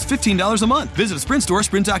 10R for just $15 a month. Visit a Sprint store,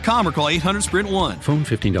 sprint.com, or call 800-SPRINT-1. Phone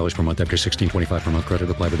 $15 per month after $16.25 per month. Credit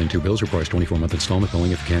applied within 2 bills. Requires 24-month installment.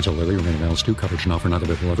 Billing if you cancel early. Remaining balance due. Coverage and offer not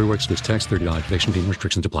available everywhere. Excludes text. $30 activation fee.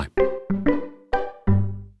 Restrictions apply.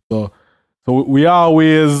 So we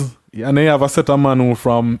always, and they have a set of man who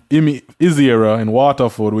from his era in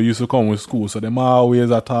Waterford, we used to come with school. So them always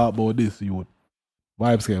talk about this youth.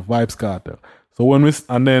 Vibes Cartel. So when we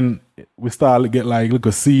start to get like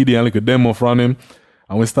a CD and like a demo from him,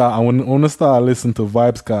 and when we start listening to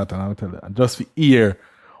Vibes Cartel, I'll tell you, just for hear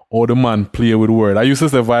how the man play with word. I used to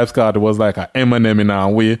say Vibes Cartel was like an Eminem in a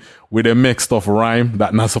way where they make stuff rhyme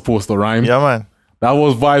that not supposed to rhyme. Yeah, man. That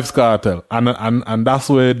was Vibes Cartel, and that's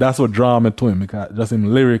what draw me to him, because just him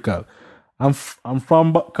lyrical. I'm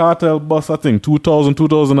from Cartel bus, I think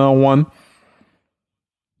 2001.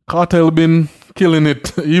 Cartel been killing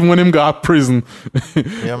it even when him got prison.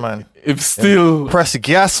 Yeah, man. If still press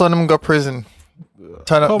gas on him, go prison.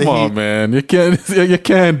 Turn up the heat. Come on, man. You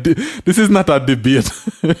can't. This is not a debate.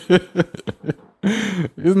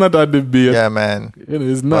 It's not a debate. Yeah, man. It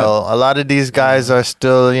is not. Well, a lot of these guys are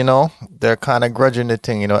still, they're kind of grudging the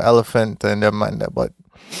thing, Elephant and them and that. But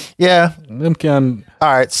yeah, them can.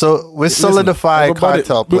 All right, so we solidify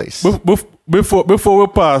Cartel place. Before we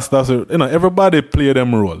pass, that's it. Everybody play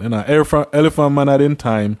them role. Elephant Man at in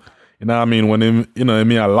time. You know what I mean? When him, he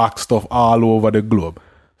lock stuff all over the globe.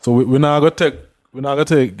 So we're not gonna take. We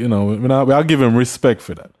are give him respect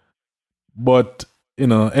for that. But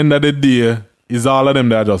end of the day, is all of them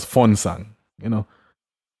that are just fun song. If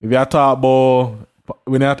you talk about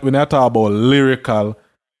when you talk about lyrical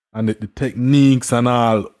and the techniques and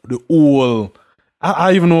all, the whole,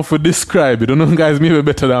 I even know if we describe it. I don't know, guys, maybe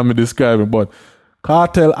better than me describe it, but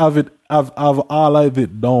Cartel have all of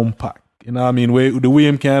it down packed. You know what I mean? The way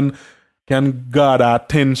him can guard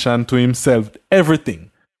attention to himself, everything.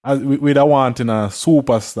 We don't want in a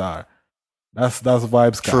superstar. That's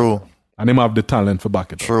Vibes. True. And him have the talent for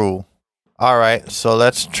back it. True. All right, so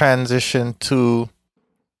let's transition to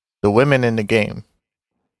the women in the game.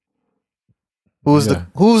 Who's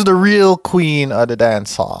the real queen of the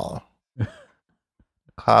dance hall?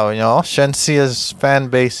 Shensea's fan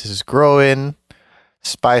base is growing.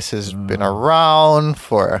 Spice has been around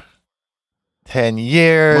for 10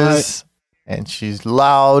 years, and she's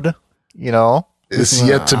loud, It's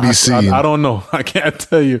yet to be seen. I don't know. I can't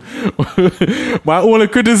tell you. My only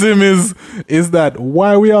criticism is that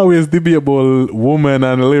why we always debate about women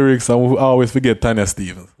and lyrics and we always forget Tanya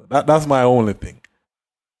Stephens. That's my only thing.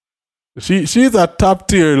 She's a top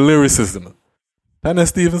tier lyricist. Tanya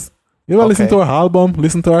Stephens. You ever listen to her album?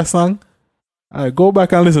 Listen to her song? All right, go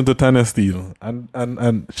back and listen to Tanya Stephens.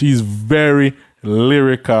 And she's very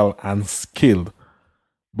lyrical and skilled.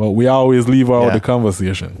 but we always leave out the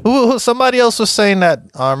conversation. Who somebody else was saying that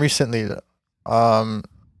recently. It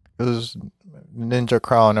was Ninja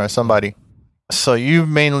Crown or somebody. So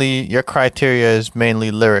your criteria is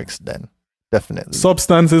mainly lyrics then. Definitely.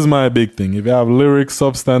 Substance is my big thing. If you have lyrics,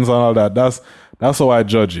 substance, and all that, that's how I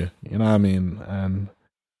judge you. You know what I mean? And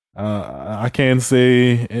I can't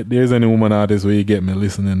say there's any woman artist where you get me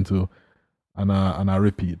listening to and I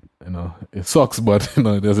repeat. You know, it sucks, but you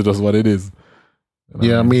know, that's just what it is.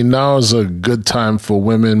 You know I mean, now is a good time for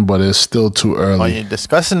women, but it's still too early. When you're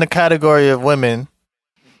discussing the category of women,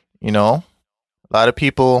 you know, a lot of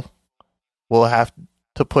people will have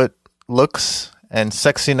to put looks and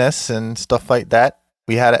sexiness and stuff like that.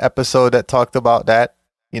 We had an episode that talked about that,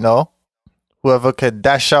 you know. Whoever could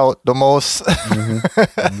dash out the most. Yeah,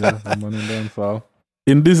 money down.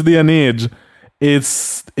 In this day and age,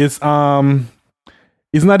 it's not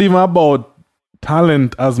even about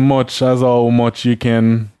talent as much as how much you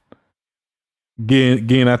can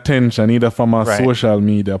gain attention, either from a social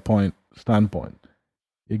media standpoint.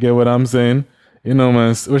 You get what I'm saying? You know, man,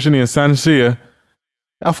 what's your name? Sanshia.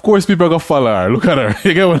 Of course, people are gonna follow her. Look at her.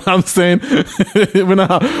 You get what I'm saying? we know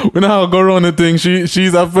how go around the thing.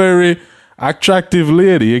 She's a very attractive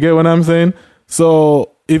lady. You get what I'm saying?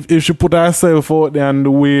 So if she put herself out there and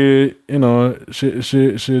the way, you know,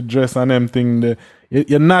 she dress and them thing,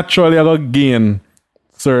 you naturally are gonna gain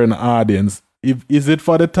certain audience. Is it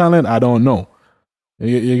for the talent? I don't know.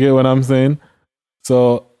 You get what I'm saying?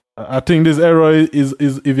 So I think this era is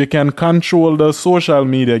if you can control the social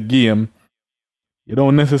media game, you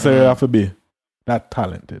don't necessarily have to be that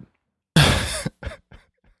talented.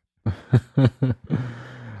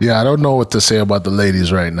 Yeah, I don't know what to say about the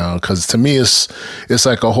ladies right now, because to me it's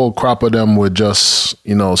like a whole crop of them were just,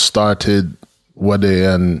 you know, started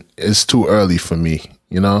and it's too early for me,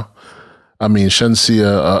 you know. I mean,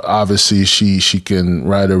 Shenseea, obviously she can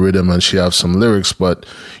write a rhythm and she have some lyrics, but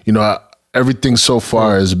you know, everything so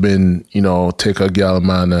far has been, you know, take a gal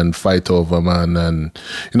man and fight over man, and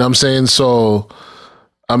you know what I'm saying. So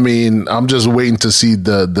I mean, I'm just waiting to see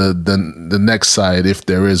the next side, if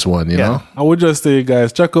there is one, you know? I would just say,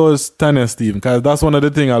 guys, check out Tanya Steven, because that's one of the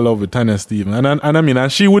things I love with Tanya Steven.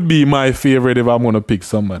 And she would be my favorite if I'm going to pick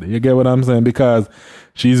somebody. You get what I'm saying? Because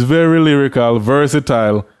she's very lyrical,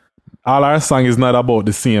 versatile. All her song is not about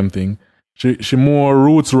the same thing. She more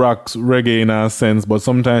roots rocks reggae in a sense, but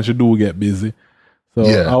sometimes she do get busy. So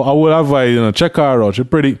I would advise, you know, check her out. She's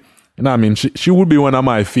pretty, you know what I mean? She would be one of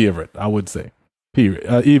my favorite, I would say.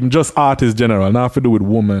 Period. Even just artist general, not to do with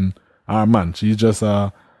woman or man. She's just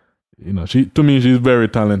you know, to me she's very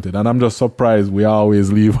talented, and I'm just surprised we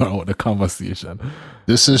always leave her out of the conversation.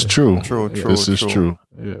 This is true. This is true.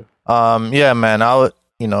 Yeah. Yeah, man. I would,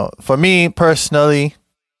 you know, for me personally,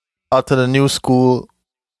 out to the new school,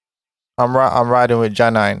 I'm riding with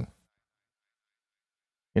Janine.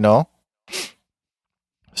 You know,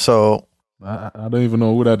 so I don't even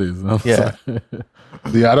know who that is.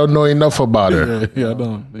 Yeah, I don't know enough about her. I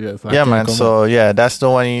don't. Yes. Yeah, man. So that's the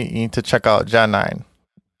one you need to check out. Janine,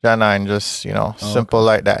 just, you know, simple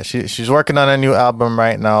like that. She's working on a new album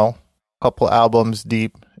right now. Couple albums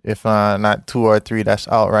deep, if not 2 or 3 that's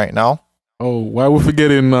out right now. Oh, why we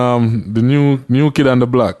forgetting the new kid on the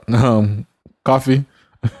block? Coffee.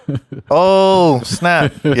 Oh,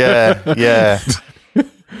 snap! Yeah.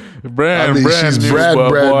 Brand she's new, brand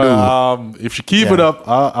new. If she keep it up,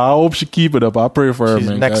 I hope she keep it up. I pray for her, She's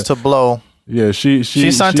man. Next to blow. Yeah, she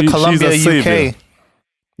signed to Columbia, UK.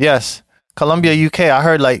 Yes, Columbia, UK. I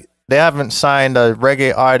heard like they haven't signed a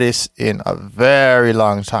reggae artist in a very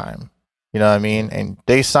long time. You know what I mean? And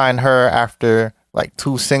they signed her after like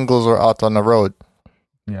 2 singles were out on the road.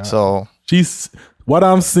 Yeah. So she's what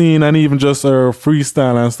I'm seeing, and even just her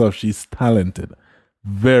freestyle and stuff. She's talented.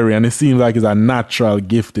 Very, and it seems like it's a natural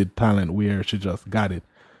gifted talent where she just got it.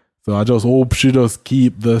 So I just hope she just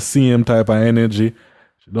keep the same type of energy.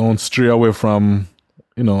 She don't stray away from,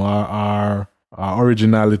 you know, our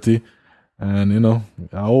originality. And you know,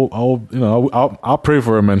 I hope you know, I'll pray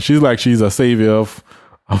for her, man. She's a savior of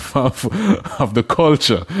the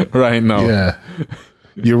culture right now. Yeah,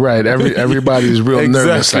 you're right. Everybody's real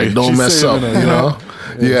nervous. Like, don't mess up, you know.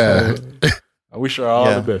 Yeah. I wish her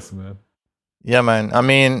all the best, man. Yeah, man. I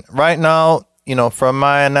mean, right now, you know, from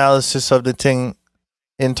my analysis of the thing,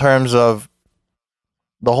 in terms of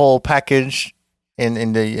the whole package,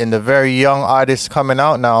 in the very young artists coming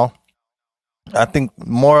out now, I think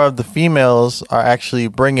more of the females are actually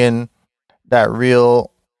bringing that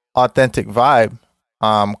real, authentic vibe.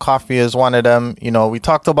 Coffee is one of them. You know, we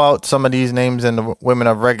talked about some of these names in the Women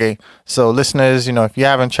of Reggae. So, listeners, you know, if you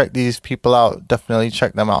haven't checked these people out, definitely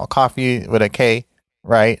check them out. Coffee with a K,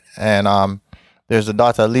 right? And There's a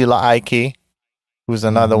daughter, Lila Ike, who's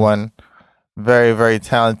another one, very, very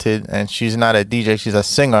talented. And she's not a DJ, she's a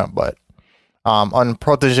singer, but on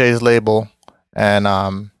Protege's label. And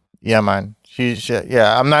yeah, man.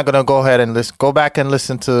 I'm not going to go ahead and go back and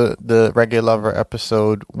listen to the Reggae Lover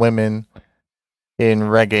episode, Women in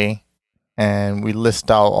Reggae. And we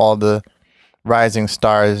list out all the rising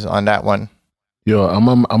stars on that one. Yo, I'm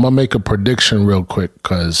gonna make a prediction real quick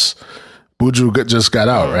because Buju just got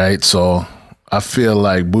out, right? So I feel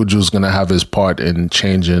like Buju's gonna have his part in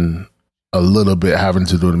changing a little bit, having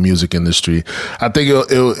to do with the music industry. I think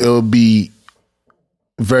it'll be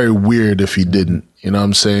very weird if he didn't. You know what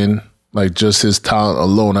I'm saying? Like just his talent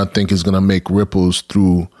alone, I think is gonna make ripples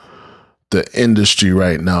through the industry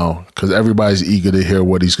right now because everybody's eager to hear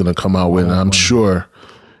what he's gonna come out with, and I'm sure.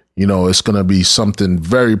 You know, it's going to be something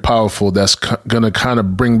very powerful that's going to kind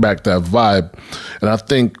of bring back that vibe. And I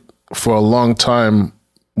think for a long time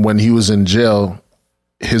when he was in jail,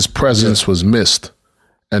 his presence was missed.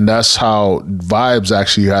 And that's how Vibes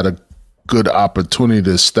actually had a good opportunity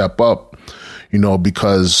to step up, you know,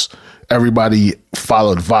 because everybody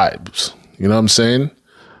followed Vibes. You know what I'm saying?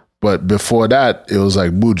 But before that, it was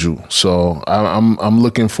like Buju. So I'm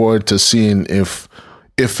looking forward to seeing if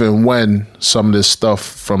and when some of this stuff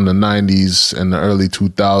from the 90s and the early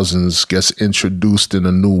 2000s gets introduced in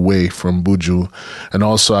a new way from Buju. And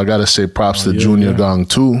also, I got to say props to Junior Gong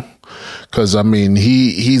too, because, I mean,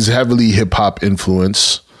 he's heavily hip-hop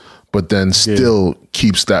influenced, but then still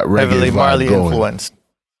keeps that reggae heavily vibe Marley going. Influenced.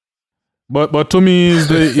 But to me, he's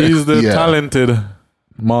the talented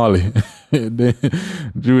Marley.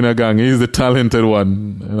 Junior Gang, he's the talented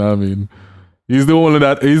one. You know what I mean? He's the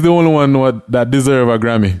only one that deserve a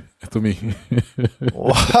Grammy to me.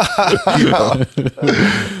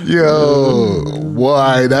 Yo,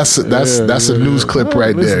 why? That's a news clip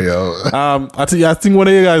right there, yo. I think one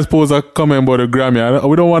of you guys posed a comment about the Grammy.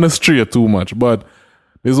 We don't want to stray too much, but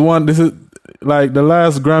this is like the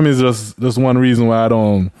last Grammy is just one reason why I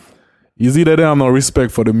don't. It's either they have no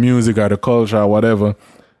respect for the music or the culture or whatever,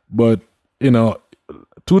 but you know,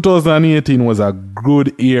 2018 was a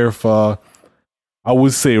good year for, I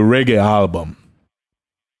would say, reggae album.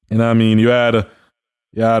 You know what I mean? You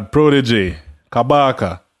had Protege,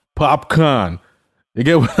 Kabaka, Popcorn. You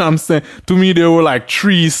get what I'm saying? To me, there were like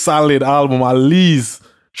 3 solid albums at least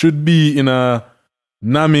should be in a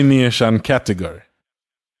nomination category.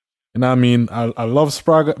 You know what I mean? I love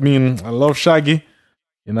Sprague. I love Shaggy.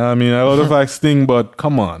 You know what I mean? I love like Sting, but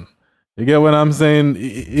come on. You get what I'm saying?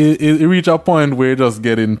 It reached a point where it just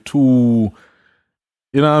getting too...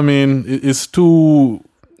 You know what I mean? It's too...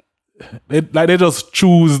 they just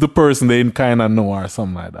choose the person they kind of know or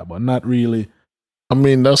something like that, but not really. I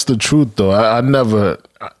mean, that's the truth, though. I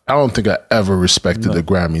don't think I ever respected the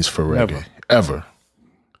Grammys for reggae. Ever.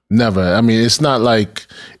 Never. I mean, it's not like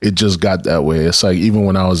it just got that way. It's like even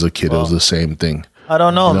when I was a kid, it was the same thing. I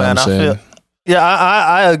don't know, man. I feel... Yeah,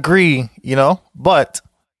 I agree, you know, but,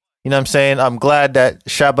 you know what I'm saying? I'm glad that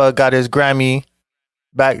Shabba got his Grammy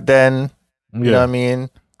back then. You know what I mean?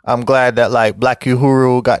 I'm glad that like Black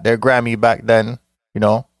Uhuru got their Grammy back then. You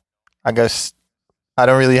know, I guess I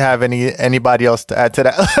don't really have anybody else to add to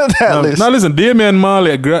that list. Now listen, Damian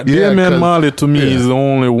Marley Marley to me is the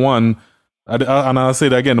only one, and I'll say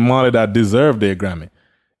that again, Marley that deserved their Grammy.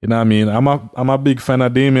 You know what I mean? I'm a big fan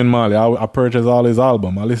of Damian Marley. I purchase all his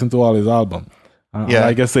album. I listen to all his album.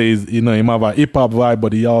 Like I say, he have a hip hop vibe,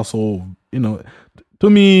 but he also, you know, to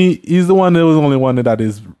me, he's the only one that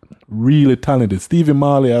is really talented. Stevie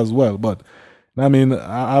Marley as well, but I mean,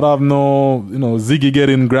 I'd have no, you know, Ziggy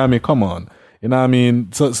getting Grammy. Come on, you know what I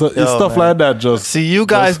mean? So it's stuff like that. Just see, you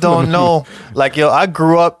guys don't know. Like I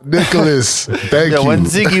grew up, Nicholas. Thank you. When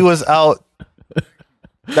Ziggy was out,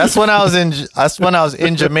 that's when I was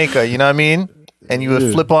in Jamaica. You know what I mean? And you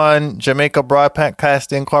would flip on Jamaica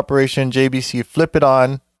Broadcasting Corporation, JBC. Flip it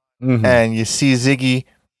on, and you see Ziggy.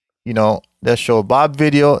 You know, they show Bob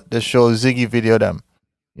video, they show Ziggy video them.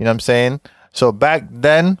 You know what I'm saying? So back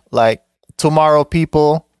then, like Tomorrow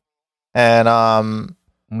People and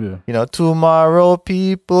you know, Tomorrow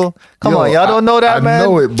People. Come on, y'all don't know that, man? I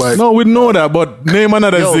know it, but no, we know that, but name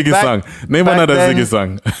another Ziggy song. Name another Ziggy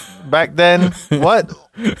song. Back then, what?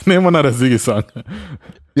 Name another Ziggy song.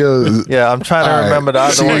 Yo, yeah, I'm trying to remember the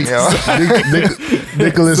other one, yo.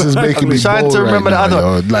 Nicholas is making me trying to remember right the now,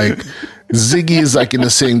 other one. Like Ziggy is like in the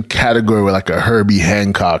same category with like a Herbie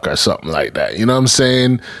Hancock or something like that. You know what I'm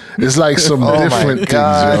saying? It's like some different things,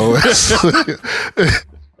 yo.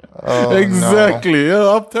 Exactly.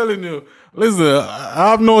 No. Yeah, I'm telling you. Listen,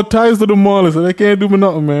 I have no ties to the Marlins, so they can't do me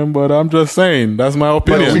nothing, man. But I'm just saying, that's my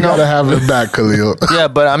opinion. But we gotta have it back, Khalil. Yeah,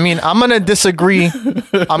 but I mean, I'm gonna disagree.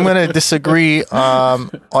 On that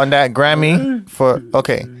Grammy for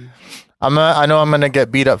okay. I know I'm gonna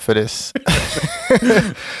get beat up for this,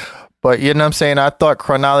 but you know what I'm saying. I thought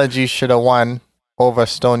Chronology should have won over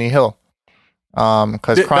Stony Hill.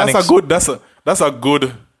 Because that's a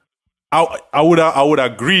good. I would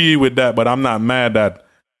agree with that, but I'm not mad that.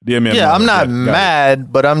 I'm not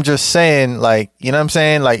mad, but I'm just saying, like, you know what I'm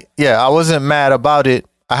saying? Like, yeah, I wasn't mad about it.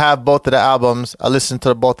 I have both of the albums. I listened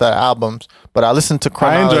to both of the albums, but I listened to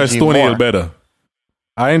Chronology I enjoy Stony more. Hill better.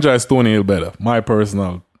 I enjoy Stony Hill better. My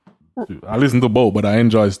personal. I listen to both, but I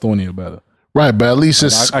enjoy Stony Hill better. Right, but at least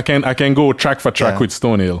it's... I can go track for track with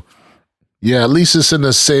Stony Hill. Yeah, at least it's in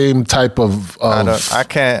the same type of I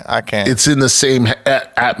can't. It's in the same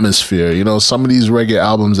atmosphere. You know, some of these reggae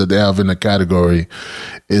albums that they have in the category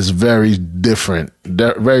is very different.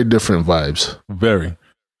 Very different vibes. Very.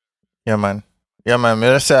 Yeah, man.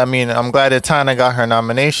 I mean, I'm glad that Tana got her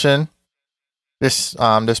nomination this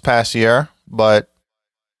past year, but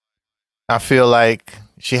I feel like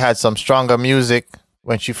she had some stronger music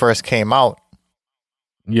when she first came out.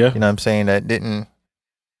 Yeah. You know what I'm saying? That didn't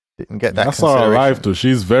get that. I saw her live too.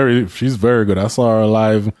 She's very good. I saw her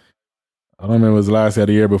live. I don't remember if it was last year or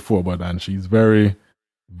the year before, but then she's very,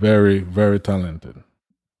 very, very talented.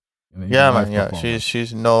 Yeah, man. Yeah,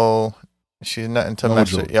 she's nothing to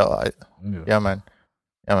mess with. Yeah, man.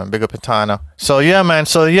 Big up Patana. So yeah, man.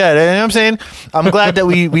 So yeah, you know what I'm saying? I'm glad that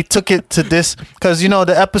we took it to this because, you know,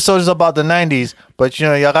 the episode is about the 90s, but, you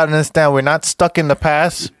know, y'all got to understand we're not stuck in the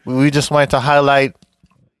past. We just wanted to highlight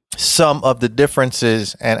some of the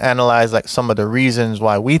differences and analyze like some of the reasons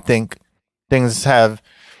why we think things have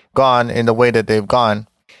gone in the way that they've gone.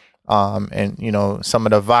 And, you know, some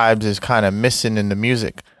of the vibes is kind of missing in the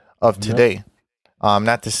music of today.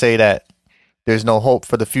 Not to say that there's no hope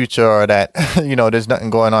for the future or that, you know, there's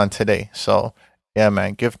nothing going on today. So, yeah,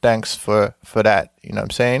 man, give thanks for that. You know what I'm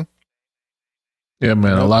saying? Yeah,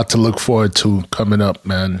 man, a lot to look forward to coming up,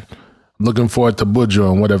 man. I'm looking forward to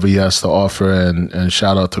Buju and whatever he has to offer. And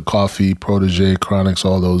shout out to Coffee, Protege, Chronix,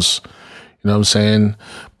 all those. You know what I'm saying?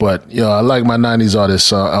 But, you know, I like my 90s artists.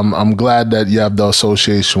 So I'm glad that you have the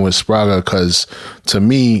association with Spraga because to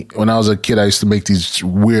me, when I was a kid, I used to make these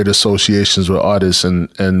weird associations with artists.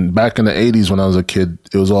 And back in the 80s when I was a kid,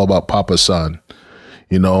 it was all about Papa San,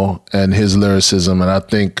 you know, and his lyricism. And I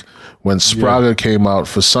think when Spraga came out,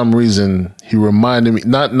 for some reason, he reminded me,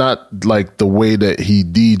 not like the way that he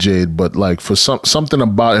DJ'd, but like for something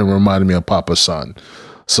about him reminded me of Papa San.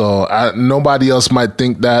 So nobody else might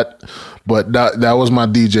think that, but that was my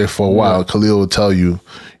DJ for a while. Khalil will tell you,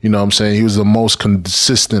 you know what I'm saying? He was the most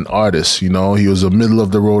consistent artist, you know? He was a middle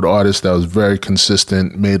of the road artist that was very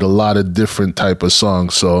consistent, made a lot of different type of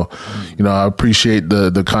songs. So, you know, I appreciate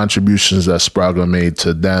the contributions that Spraga made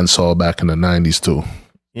to dancehall back in the 90s too.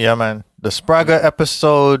 Yeah, man. The Spraga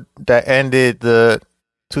episode that ended the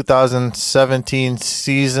 2017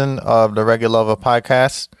 season of the Reggae Lover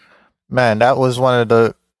podcast, man, that was one of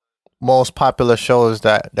the most popular shows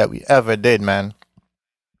that we ever did, man.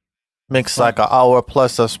 Mixed like an hour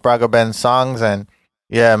plus of Spraga Ben songs, and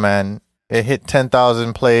yeah, man, it hit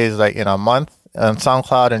 10,000 plays like in a month on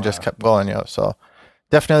SoundCloud and just kept going, yo. So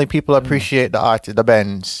definitely people appreciate the art, the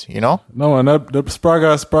bends, you know? No, and the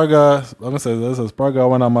Spraga, I'm gonna say this is Spraga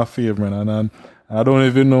one of my favorite, and I don't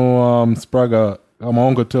even know Spraga. My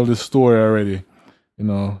uncle tell this story already, you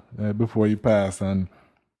know, before he passed, and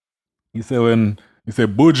he said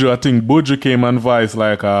Buju, I think Buju came and voiced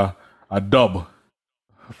like a dub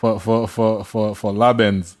for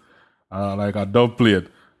Labens, like a dub plate,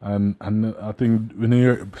 and I think when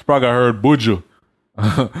Spraga heard Buju,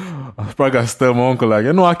 Spraga tell my uncle like,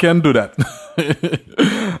 you know, I can't do that.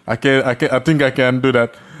 I think I can do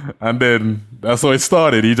that, and then that's how it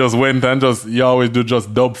started. He just went and he always do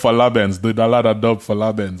just dub for Labens, did a lot of dub for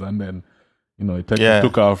Labens, and then, you know, it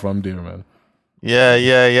took off from there, man.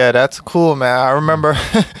 Yeah. That's cool, man. I remember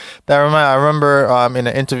in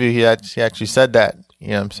an interview he actually said that. You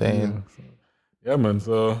know what I'm saying? Yeah, man.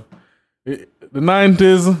 So the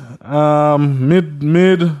 90s,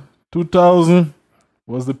 mid 2000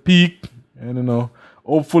 was the peak, and you know,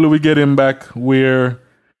 hopefully we get him back where,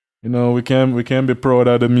 you know, we can be proud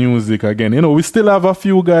of the music again. You know, we still have a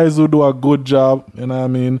few guys who do a good job. You know what I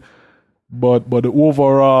mean? But the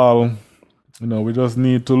overall, you know, we just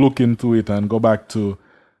need to look into it and go back to,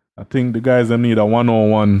 I think the guys that need a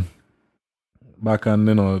 101 back on,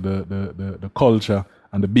 you know, the culture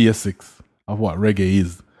and the basics of what reggae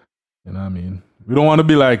is. You know what I mean? We don't want to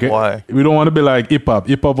be like, why? We don't want to be like hip hop.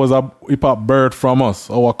 Hip hop was a hip hop birth from us,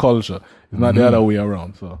 our culture. It's not the other way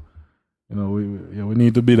around. So, we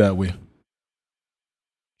need to be that way.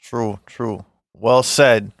 True. Well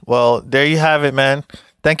said. Well, there you have it, man.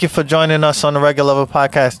 Thank you for joining us on the Reggae Lover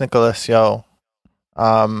Podcast, Nicholas. Yo,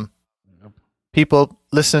 people,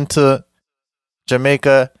 listen to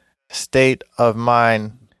Jamaica State of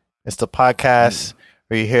Mind. It's the podcast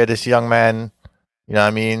where you hear this young man, you know what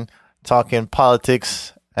I mean, talking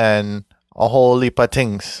politics and a whole heap of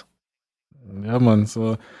things. Yeah, man.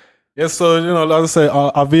 So, like I say,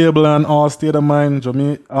 available on all State of Mind.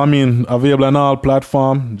 Available on all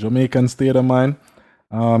platform. Jamaican State of Mind.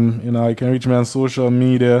 You can reach me on social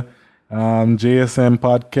media, JSM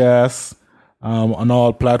Podcasts, on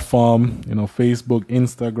all platform. Facebook,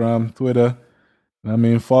 Instagram, Twitter.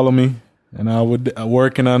 Follow me. And I would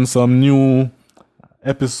working on some new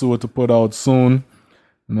episode to put out soon.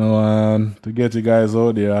 To get you guys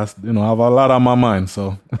out there. I have a lot on my mind,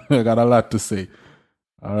 so I got a lot to say.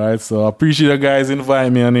 All right, so I appreciate you guys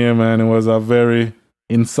inviting me on here, man. It was a very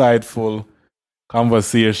insightful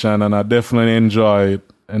conversation, and I definitely enjoyed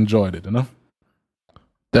it.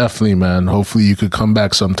 Definitely, man. Hopefully, you could come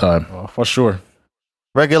back sometime. For sure.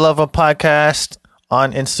 Reggae Lover Podcast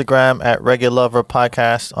on Instagram at Reggae Lover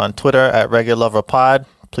Podcast, on Twitter at Reggae Lover Pod.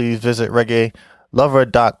 Please visit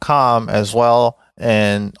reggaelover.com as well.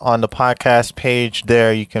 And on the podcast page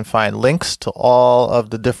there, you can find links to all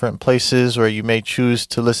of the different places where you may choose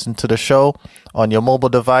to listen to the show on your mobile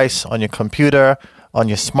device, on your computer, on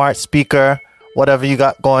your smart speaker, whatever you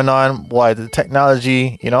got going on. Why the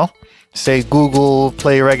technology, say Google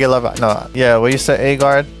Play Reggae Lover. No, yeah, what you say,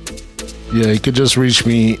 Agard? Yeah, you could just reach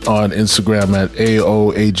me on Instagram at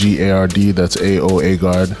AOAGARD. That's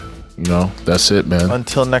AOAGard. That's it, man.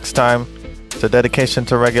 Until next time, it's a dedication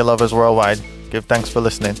to Reggae Lovers worldwide. Give thanks for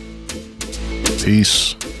listening.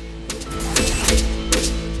 Peace.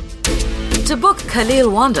 To book Khalil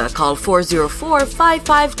Wanda, call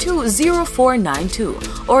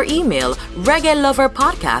 404-552-0492 or email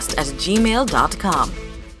reggaeloverpodcast@gmail.com.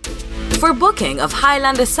 For booking of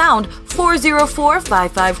Highlander Sound,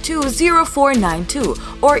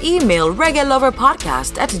 404-552-0492 or email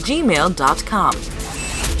reggaeloverpodcast@gmail.com.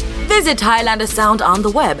 Visit Highlander Sound on the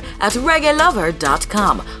web at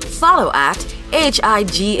reggaelover.com. Follow at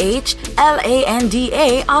HIGHLANDA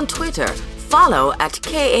on Twitter. Follow at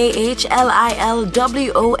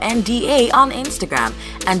KAHLILWONDA on Instagram.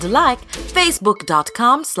 And like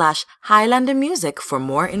Facebook.com/Highlander Music for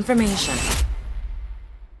more information.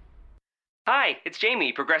 Hi, it's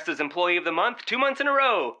Jamie, Progressive's Employee of the Month, 2 months in a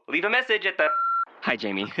row. Leave a message at the... Hi,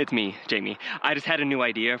 Jamie. It's me, Jamie. I just had a new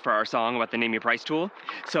idea for our song about the Name Your Price tool.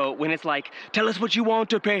 So when it's like, tell us what you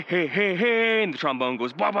want to pay, hey, hey, hey, and the trombone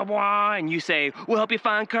goes, blah, blah, blah, and you say, we'll help you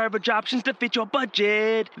find coverage options to fit your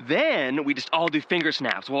budget. Then we just all do finger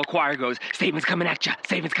snaps while a choir goes, savings coming at ya,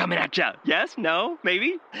 savings coming at ya. Yes? No?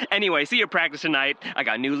 Maybe? Anyway, see your practice tonight. I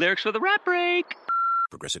got new lyrics for the rap break.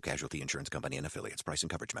 Progressive Casualty Insurance Company and Affiliates. Price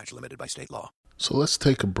and coverage match limited by state law. So let's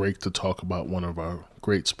take a break to talk about one of our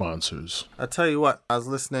great sponsors. I'll tell you what, I was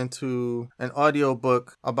listening to an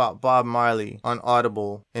audiobook about Bob Marley on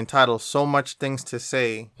Audible entitled So Much Things to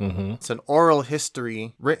Say. It's an oral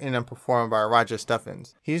history written and performed by Roger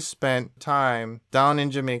Steffens. He's spent time down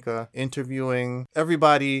in Jamaica interviewing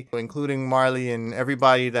everybody, including Marley and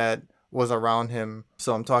everybody that was around him.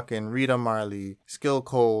 So I'm talking Rita Marley, Skill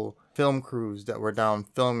Cole, film crews that were down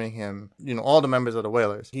filming him, all the members of the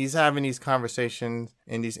Wailers. He's having these conversations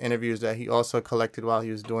in these interviews that he also collected while he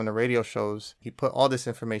was doing the radio shows. He put all this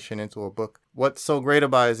information into a book. What's so great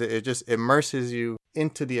about it is it just immerses you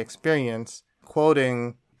into the experience,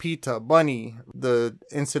 quoting Peter, Bunny, the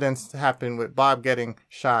incidents happened with Bob getting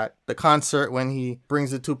shot, the concert when he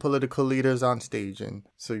brings the two political leaders on stage. And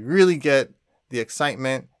so you really get the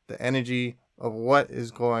excitement, the energy of what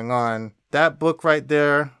is going on. That book right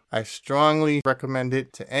there, I strongly recommend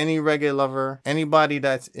it to any reggae lover, anybody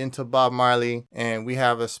that's into Bob Marley, and we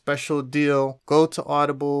have a special deal. Go to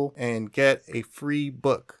Audible and get a free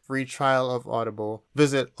book, free trial of Audible.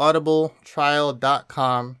 Visit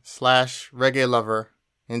audibletrial.com/reggae lover,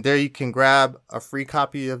 and there you can grab a free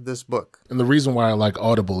copy of this book. And the reason why I like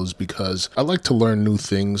Audible is because I like to learn new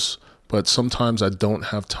things, but sometimes I don't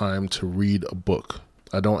have time to read a book.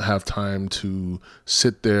 I don't have time to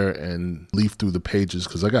sit there and leaf through the pages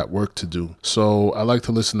because I got work to do. So I like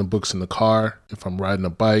to listen to books in the car, if I'm riding a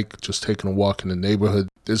bike, just taking a walk in the neighborhood.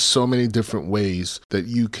 There's so many different ways that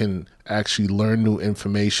you can actually learn new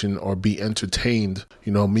information or be entertained.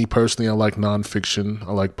 You know, me personally, I like nonfiction.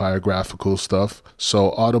 I like biographical stuff.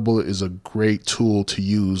 So Audible is a great tool to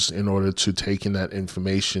use in order to take in that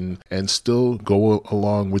information and still go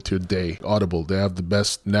along with your day. Audible, they have the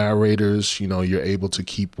best narrators. You know, you're able to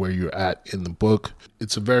keep where you're at in the book.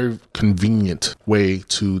 It's a very convenient way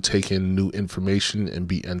to take in new information and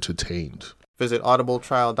be entertained. Visit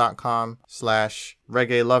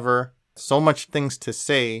audibletrial.com/reggae lover. So Much Things to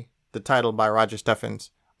Say, the title by Roger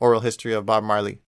Steffens, Oral History of Bob Marley.